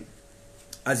study.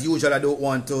 As usual, I don't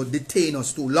want to detain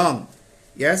us too long.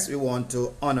 Yes, we want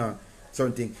to honor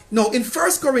something. Now, in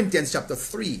 1 Corinthians chapter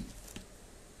 3,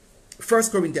 1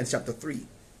 Corinthians chapter 3,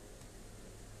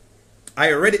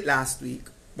 I read it last week,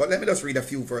 but let me just read a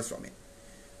few verses from it,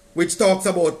 which talks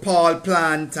about Paul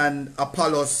plant and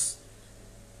Apollos,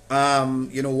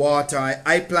 water.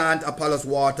 I plant, Apollos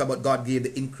water, but God gave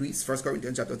the increase. 1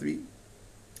 Corinthians chapter 3.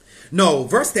 Now,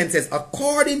 verse 10 says,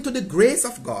 according to the grace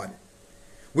of God,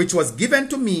 which was given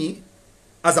to me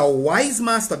as a wise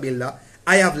master builder,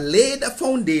 I have laid a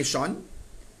foundation,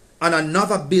 and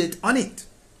another built on it.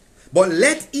 But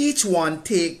let each one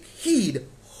take heed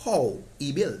how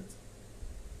he builds.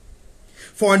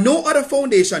 For no other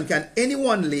foundation can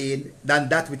anyone lay than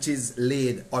that which is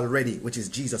laid already, which is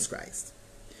Jesus Christ.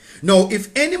 Now, if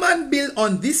any man build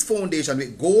on this foundation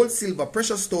with gold, silver,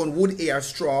 precious stone, wood, hay, or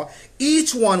straw,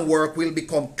 each one work will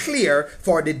become clear,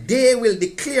 for the day will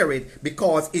declare it,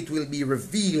 because it will be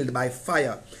revealed by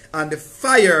fire. And the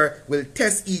fire will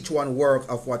test each one work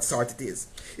of what sort it is.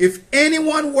 If any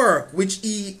one work which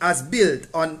he has built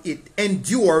on it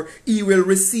endure, he will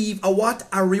receive a what?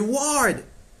 A reward.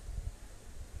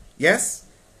 Yes?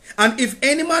 And if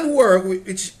any man work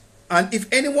if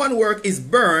any one work is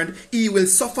burned, he will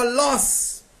suffer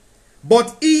loss.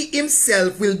 But he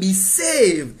himself will be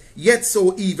saved, yet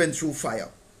so even through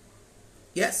fire.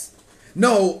 Yes?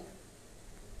 Now,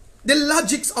 the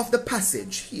logics of the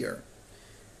passage here.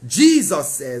 Jesus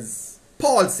says,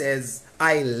 Paul says,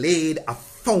 I laid a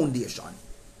foundation.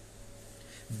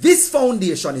 This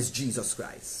foundation is Jesus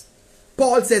Christ.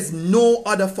 Paul says no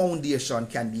other foundation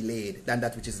can be laid than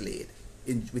that which is laid,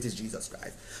 which is Jesus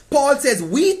Christ. Paul says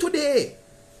we today,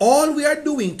 all we are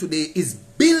doing today is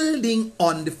building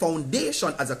on the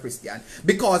foundation as a Christian,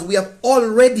 because we have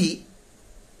already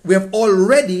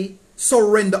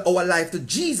surrendered our life to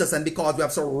Jesus, and because we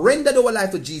have surrendered our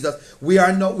life to Jesus, we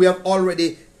have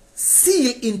already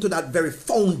sealed into that very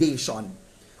foundation.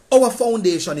 Our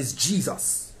foundation is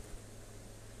Jesus.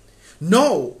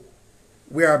 Now,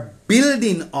 we are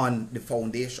building on the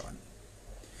foundation.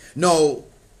 Now,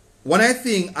 one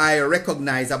thing I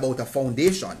recognize about a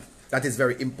foundation that is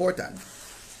very important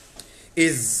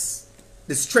is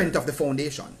the strength of the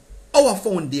foundation. Our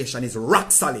foundation is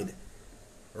rock solid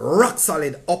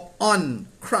up on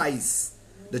Christ.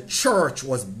 The church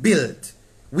was built.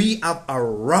 We have a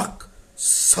rock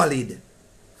solid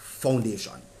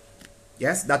foundation.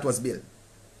 Yes, that was built.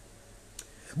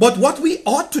 But what we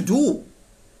ought to do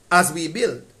as we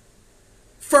build,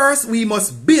 first we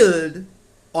must build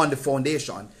on the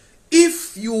foundation.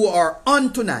 If you are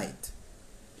on tonight,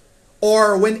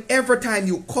 or whenever time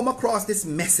you come across this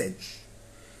message,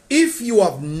 if you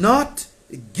have not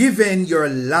given your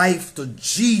life to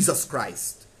Jesus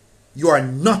Christ, you are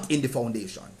not in the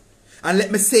foundation. And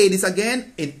let me say this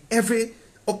again, in every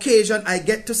occasion I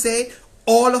get to say,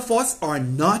 all of us are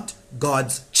not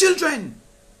God's children.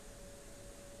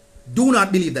 Do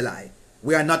not believe the lie.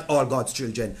 We are not all God's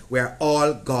children. We are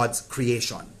all God's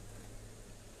creation.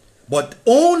 But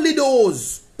only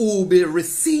those who will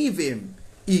receive him,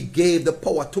 he gave the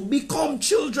power to become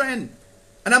children.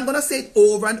 And I'm going to say it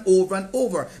over and over and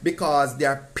over, because there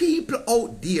are people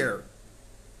out there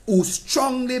who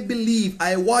strongly believe.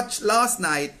 I watched last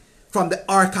night from the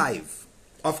archive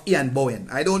of Ian Bowen.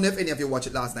 I don't know if any of you watched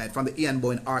it last night, from the Ian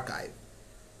Bowen archive.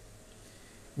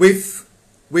 With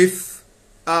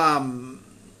Fagan,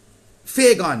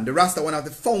 the Rasta, one of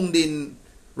the founding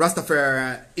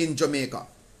Rastafari in Jamaica.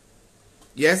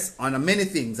 Yes, on many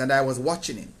things, and I was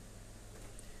watching him.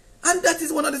 And that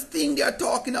is one of the things they are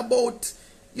talking about.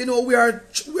 You know, we are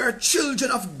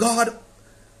children of God.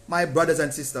 My brothers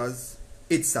and sisters,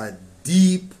 it's a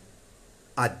deep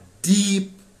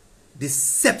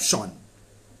deception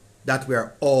that we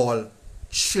are all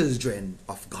children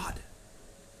of God.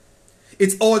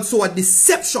 It's also a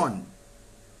deception.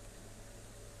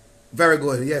 Very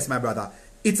good. Yes, my brother.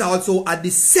 It's also a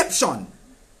deception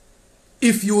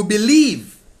if you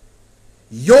believe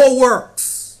your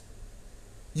works,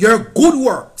 your good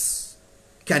works,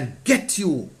 can get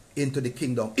you into the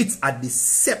kingdom. It's a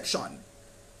deception.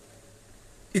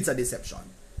 It's a deception.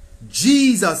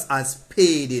 Jesus has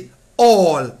paid it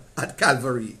all at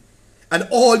Calvary. And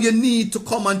all you need to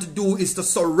come and to do is to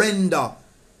surrender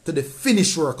to the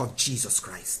finished work of Jesus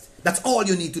Christ. That's all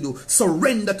you need to do.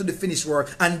 Surrender to the finished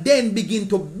work, and then begin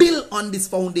to build on this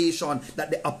foundation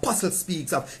that the apostle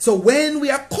speaks of. So when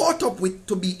we are caught up with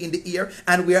to be in the air,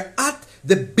 and we are at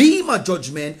the beam of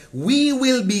judgment, we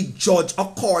will be judged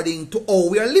according to how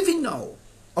we are living now,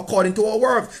 according to our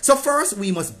work. So first,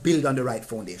 we must build on the right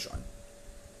foundation.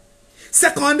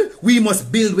 Second, we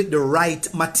must build with the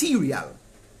right material.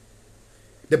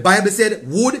 The Bible said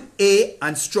wood, hay,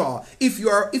 and straw.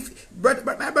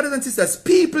 My brothers and sisters,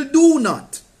 people do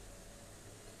not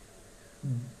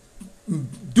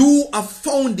do a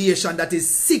foundation that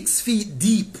is 6 feet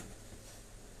deep.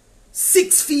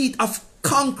 6 feet of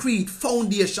concrete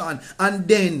foundation, and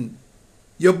then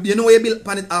you know what you build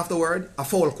upon it afterward? A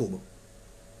foul cube.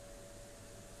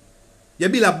 You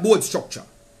build a board structure.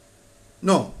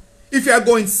 No. If you are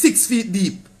going 6 feet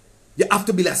deep, you have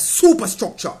to build a super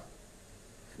structure.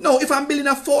 Now, if I'm building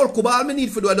a foul cube, all I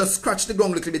need to do is just scratch the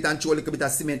ground a little bit and throw a little bit of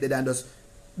cement there and just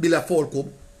build a foul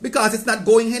cube, because it's not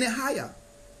going any higher.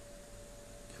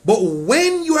 But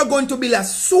when you are going to build a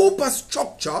super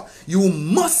structure, you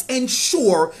must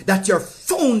ensure that your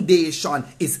foundation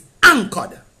is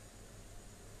anchored.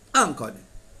 Anchored.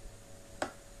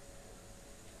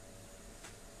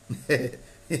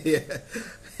 Yeah.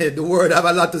 The word have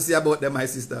a lot to say about them, my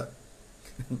sister.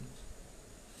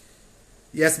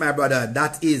 Yes, my brother,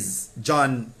 that is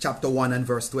John chapter 1 and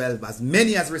verse 12. As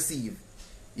many as receive,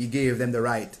 he gave them the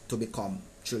right to become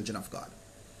children of God.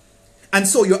 And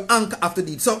so your anchor after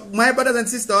deed. So my brothers and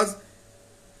sisters,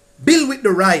 build with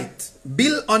the right.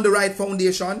 Build on the right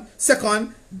foundation.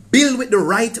 Second, build with the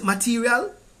right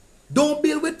material. Don't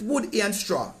build with wood and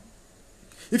straw.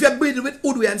 If you build with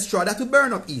wood and straw, that will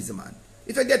burn up easy, man.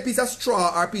 If you get a piece of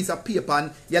straw or a piece of paper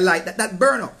and you light that, that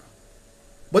burn up.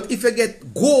 But if you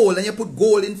get gold and you put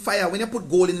gold in fire, when you put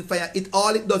gold in fire,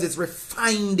 all it does is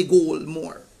refine the gold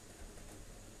more.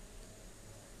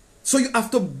 So you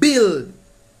have to build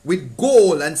with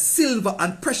gold and silver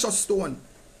and precious stone.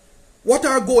 What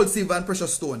are gold, silver, and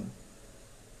precious stone?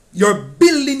 You're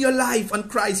building your life on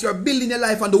Christ. You're building your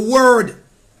life on the Word.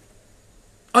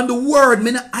 On the Word.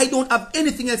 I don't have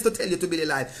anything else to tell you to build your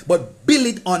life. But build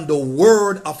it on the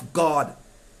Word of God.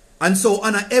 And so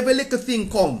on every little thing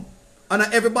come, and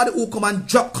everybody who come and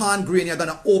drop corn grain, you're going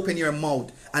to open your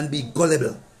mouth and be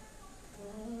gullible.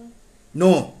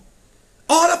 No.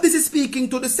 All of this is speaking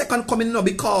to the second coming now,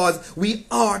 because we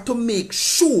are to make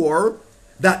sure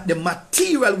that the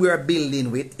material we are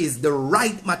building with is the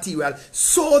right material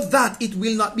so that it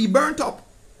will not be burnt up.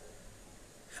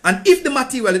 And if the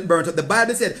material is burnt up, the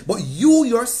Bible said, but you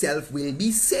yourself will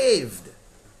be saved.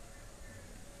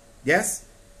 Yes?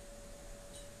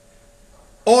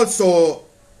 Also,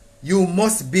 you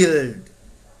must build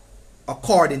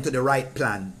according to the right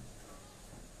plan.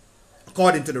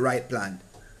 According to the right plan.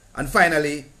 And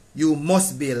finally, you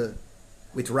must build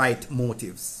with right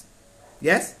motives.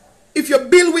 Yes? If you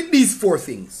build with these four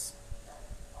things,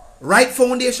 right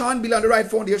foundation, build on the right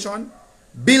foundation,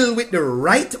 build with the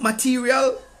right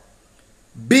material,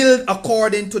 build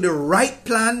according to the right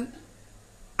plan,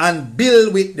 and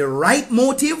build with the right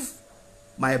motive,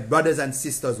 my brothers and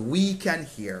sisters, we can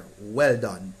hear, well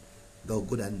done, thou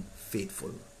good and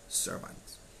faithful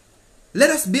servant. Let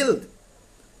us build,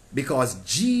 because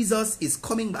Jesus is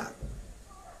coming back.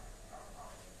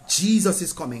 Jesus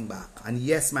is coming back. And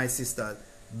yes, my sister,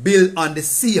 build on the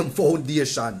same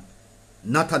foundation,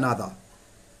 not another.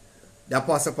 The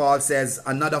Apostle Paul says,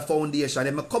 another foundation.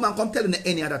 They may come and come telling you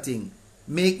any other thing.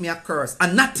 Make me a curse.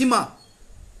 Anathema.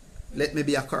 Let me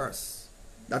be a curse.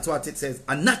 That's what it says.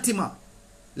 Anathema.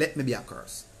 Let me be a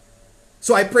curse.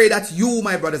 So I pray that you,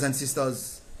 my brothers and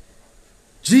sisters,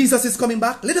 Jesus is coming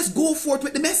back. Let us go forth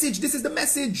with the message. This is the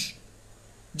message.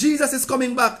 Jesus is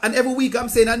coming back. And every week I'm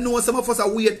saying, I know some of us are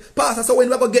weird. Pastor, so when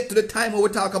we're going to get to the time where we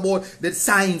talk about the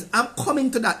signs, I'm coming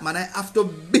to that, man. I have to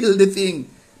build the thing.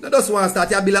 Not just want to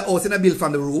start, you build a house and I build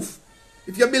from the roof.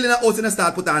 If you're building a house and I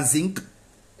start put on zinc.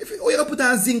 If you put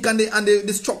on zinc and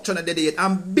the structure that they did,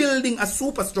 I'm building a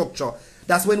superstructure.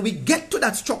 That's when we get to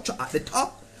that structure at the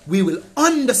top, we will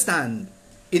understand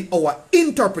in our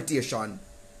interpretation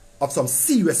of some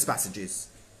serious passages.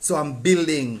 So I'm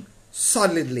building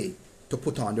solidly to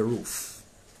put on the roof.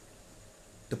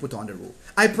 To put on the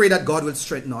roof. I pray that God will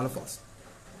strengthen all of us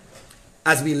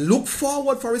as we look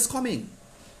forward for his coming,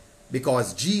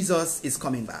 because Jesus is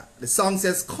coming back. The song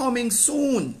says, coming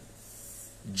soon.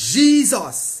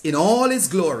 Jesus in all his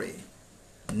glory,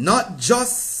 not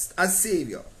just as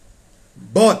Savior,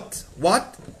 but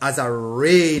what? As a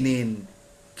reigning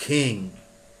King.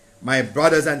 My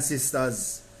brothers and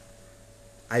sisters,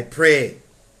 I pray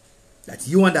that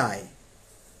you and I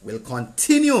will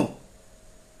continue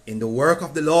in the work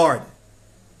of the Lord,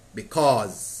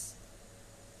 because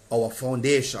our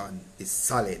foundation is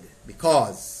solid,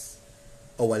 because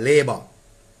our labor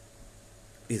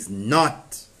is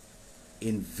not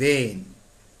in vain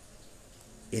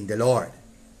in the Lord.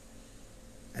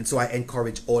 And so I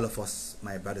encourage all of us,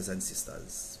 my brothers and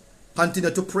sisters, continue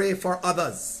to pray for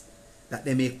others that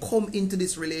they may come into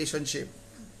this relationship.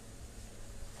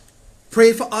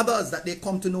 Pray for others that they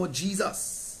come to know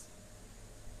Jesus.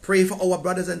 Pray for our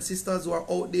brothers and sisters who are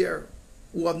out there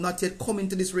who have not yet come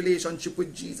into this relationship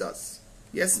with Jesus.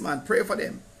 Yes, man, pray for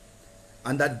them.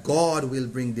 And that God will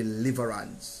bring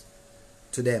deliverance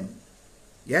to them.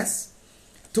 Yes?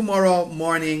 Tomorrow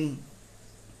morning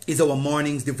is our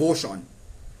morning's devotion.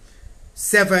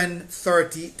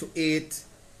 7:30 to 8.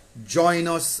 Join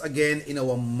us again in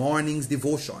our morning's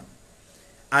devotion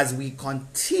as we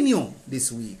continue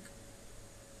this week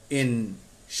in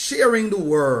sharing the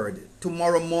word.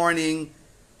 Tomorrow morning,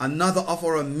 another of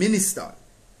our minister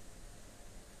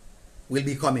will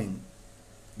be coming.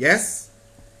 Yes?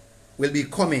 Will be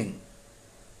coming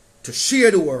to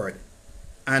share the word.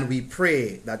 And we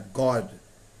pray that God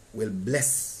will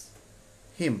bless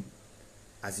him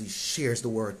as he shares the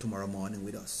word tomorrow morning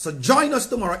with us. So join us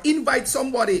tomorrow. Invite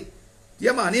somebody.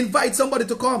 Yeah, man. Invite somebody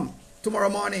to come tomorrow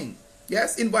morning.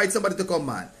 Yes, invite somebody to come,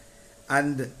 man.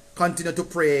 And continue to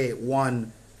pray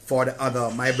one for the other,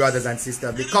 my brothers and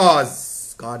sisters,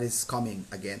 because God is coming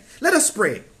again. Let us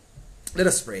pray. Let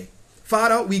us pray.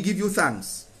 Father, we give you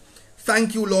thanks.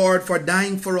 Thank you, Lord, for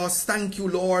dying for us. Thank you,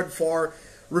 Lord, for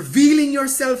revealing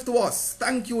yourself to us.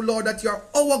 Thank you, Lord, that you're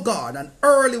our God, and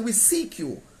early we seek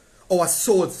you. Our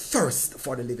soul thirsts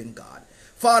for the living God.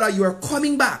 Father, you are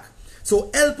coming back. So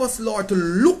help us, Lord, to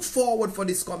look forward for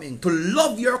this coming, to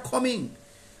love your coming,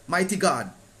 mighty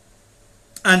God,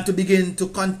 and to begin to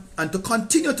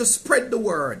continue to spread the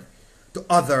word to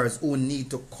others who need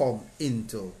to come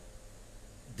into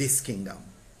this kingdom.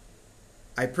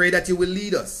 I pray that you will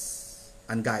lead us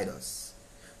and guide us.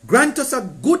 Grant us a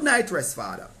good night rest,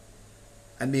 Father,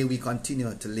 and may we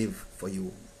continue to live for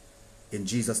you. In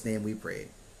Jesus' name we pray.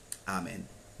 Amen.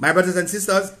 My brothers and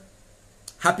sisters,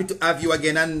 happy to have you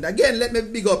again. And again, let me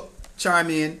big up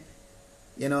Charmaine.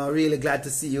 You know, really glad to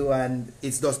see you. And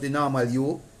it's just the normal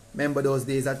you. Remember those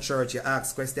days at church, you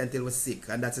asked question until we're sick.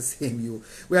 And that's the same you.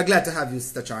 We are glad to have you,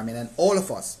 Sister Charmaine. And all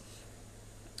of us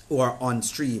who are on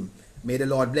stream. May the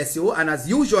Lord bless you. And as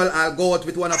usual, I'll go out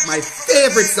with one of my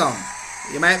favorite songs.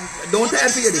 You might, don't tell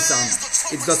me this song.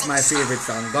 It's just my favorite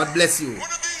song. God bless you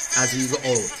as we go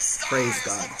out. Praise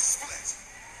God.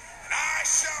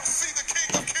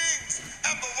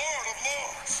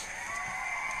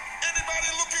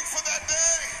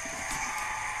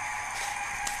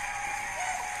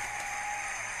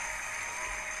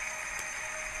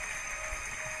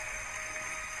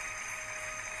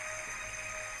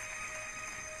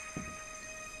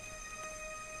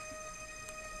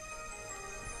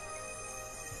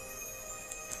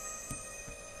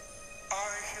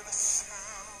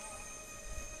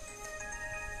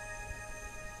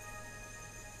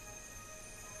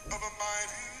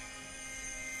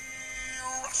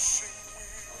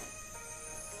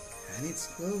 And it's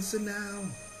closer now.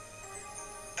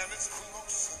 And it's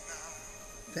closer now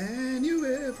than you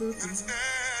ever been.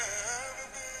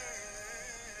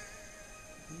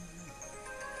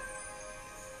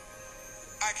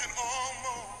 I can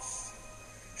almost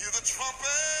hear the trumpet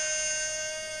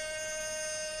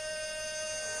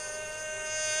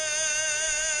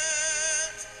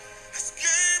as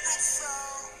Gabriel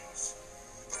sounds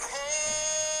the call.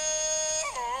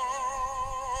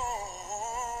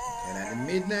 And at the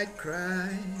midnight cry.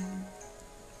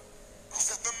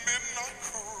 At the midnight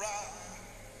cry,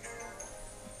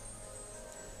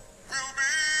 we'll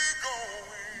be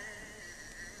going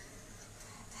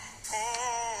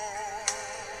home.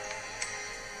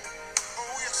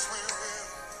 Oh, yes, we will.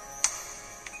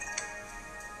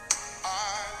 I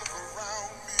look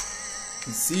around me.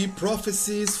 You see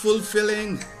prophecies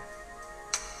fulfilling.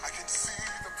 I can see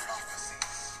the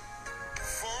prophecies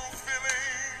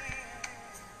fulfilling.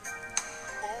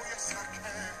 Oh, yes, I can.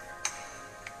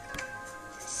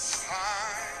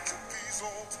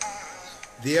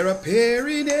 They're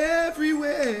appearing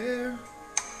everywhere.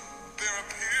 They're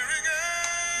appearing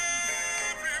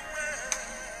everywhere.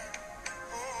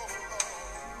 Oh,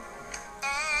 I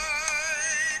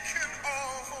can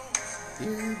almost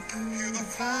hear the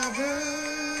Father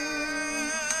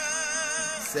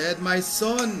said, my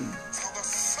son,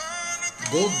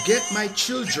 go get my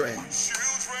children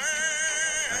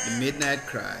at the midnight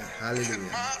cry.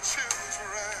 Hallelujah.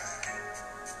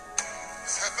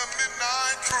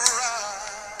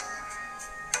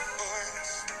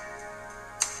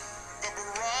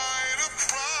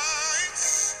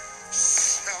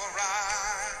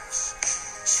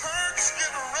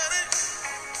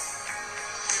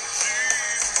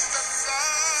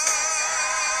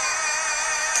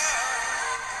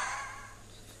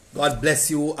 God bless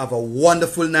you. Have a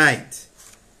wonderful night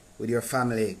with your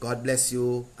family. God bless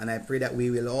you. And I pray that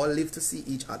we will all live to see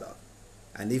each other.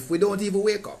 And if we don't even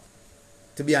wake up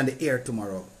to be on the air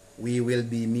tomorrow, we will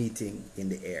be meeting in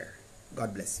the air.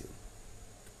 God bless you.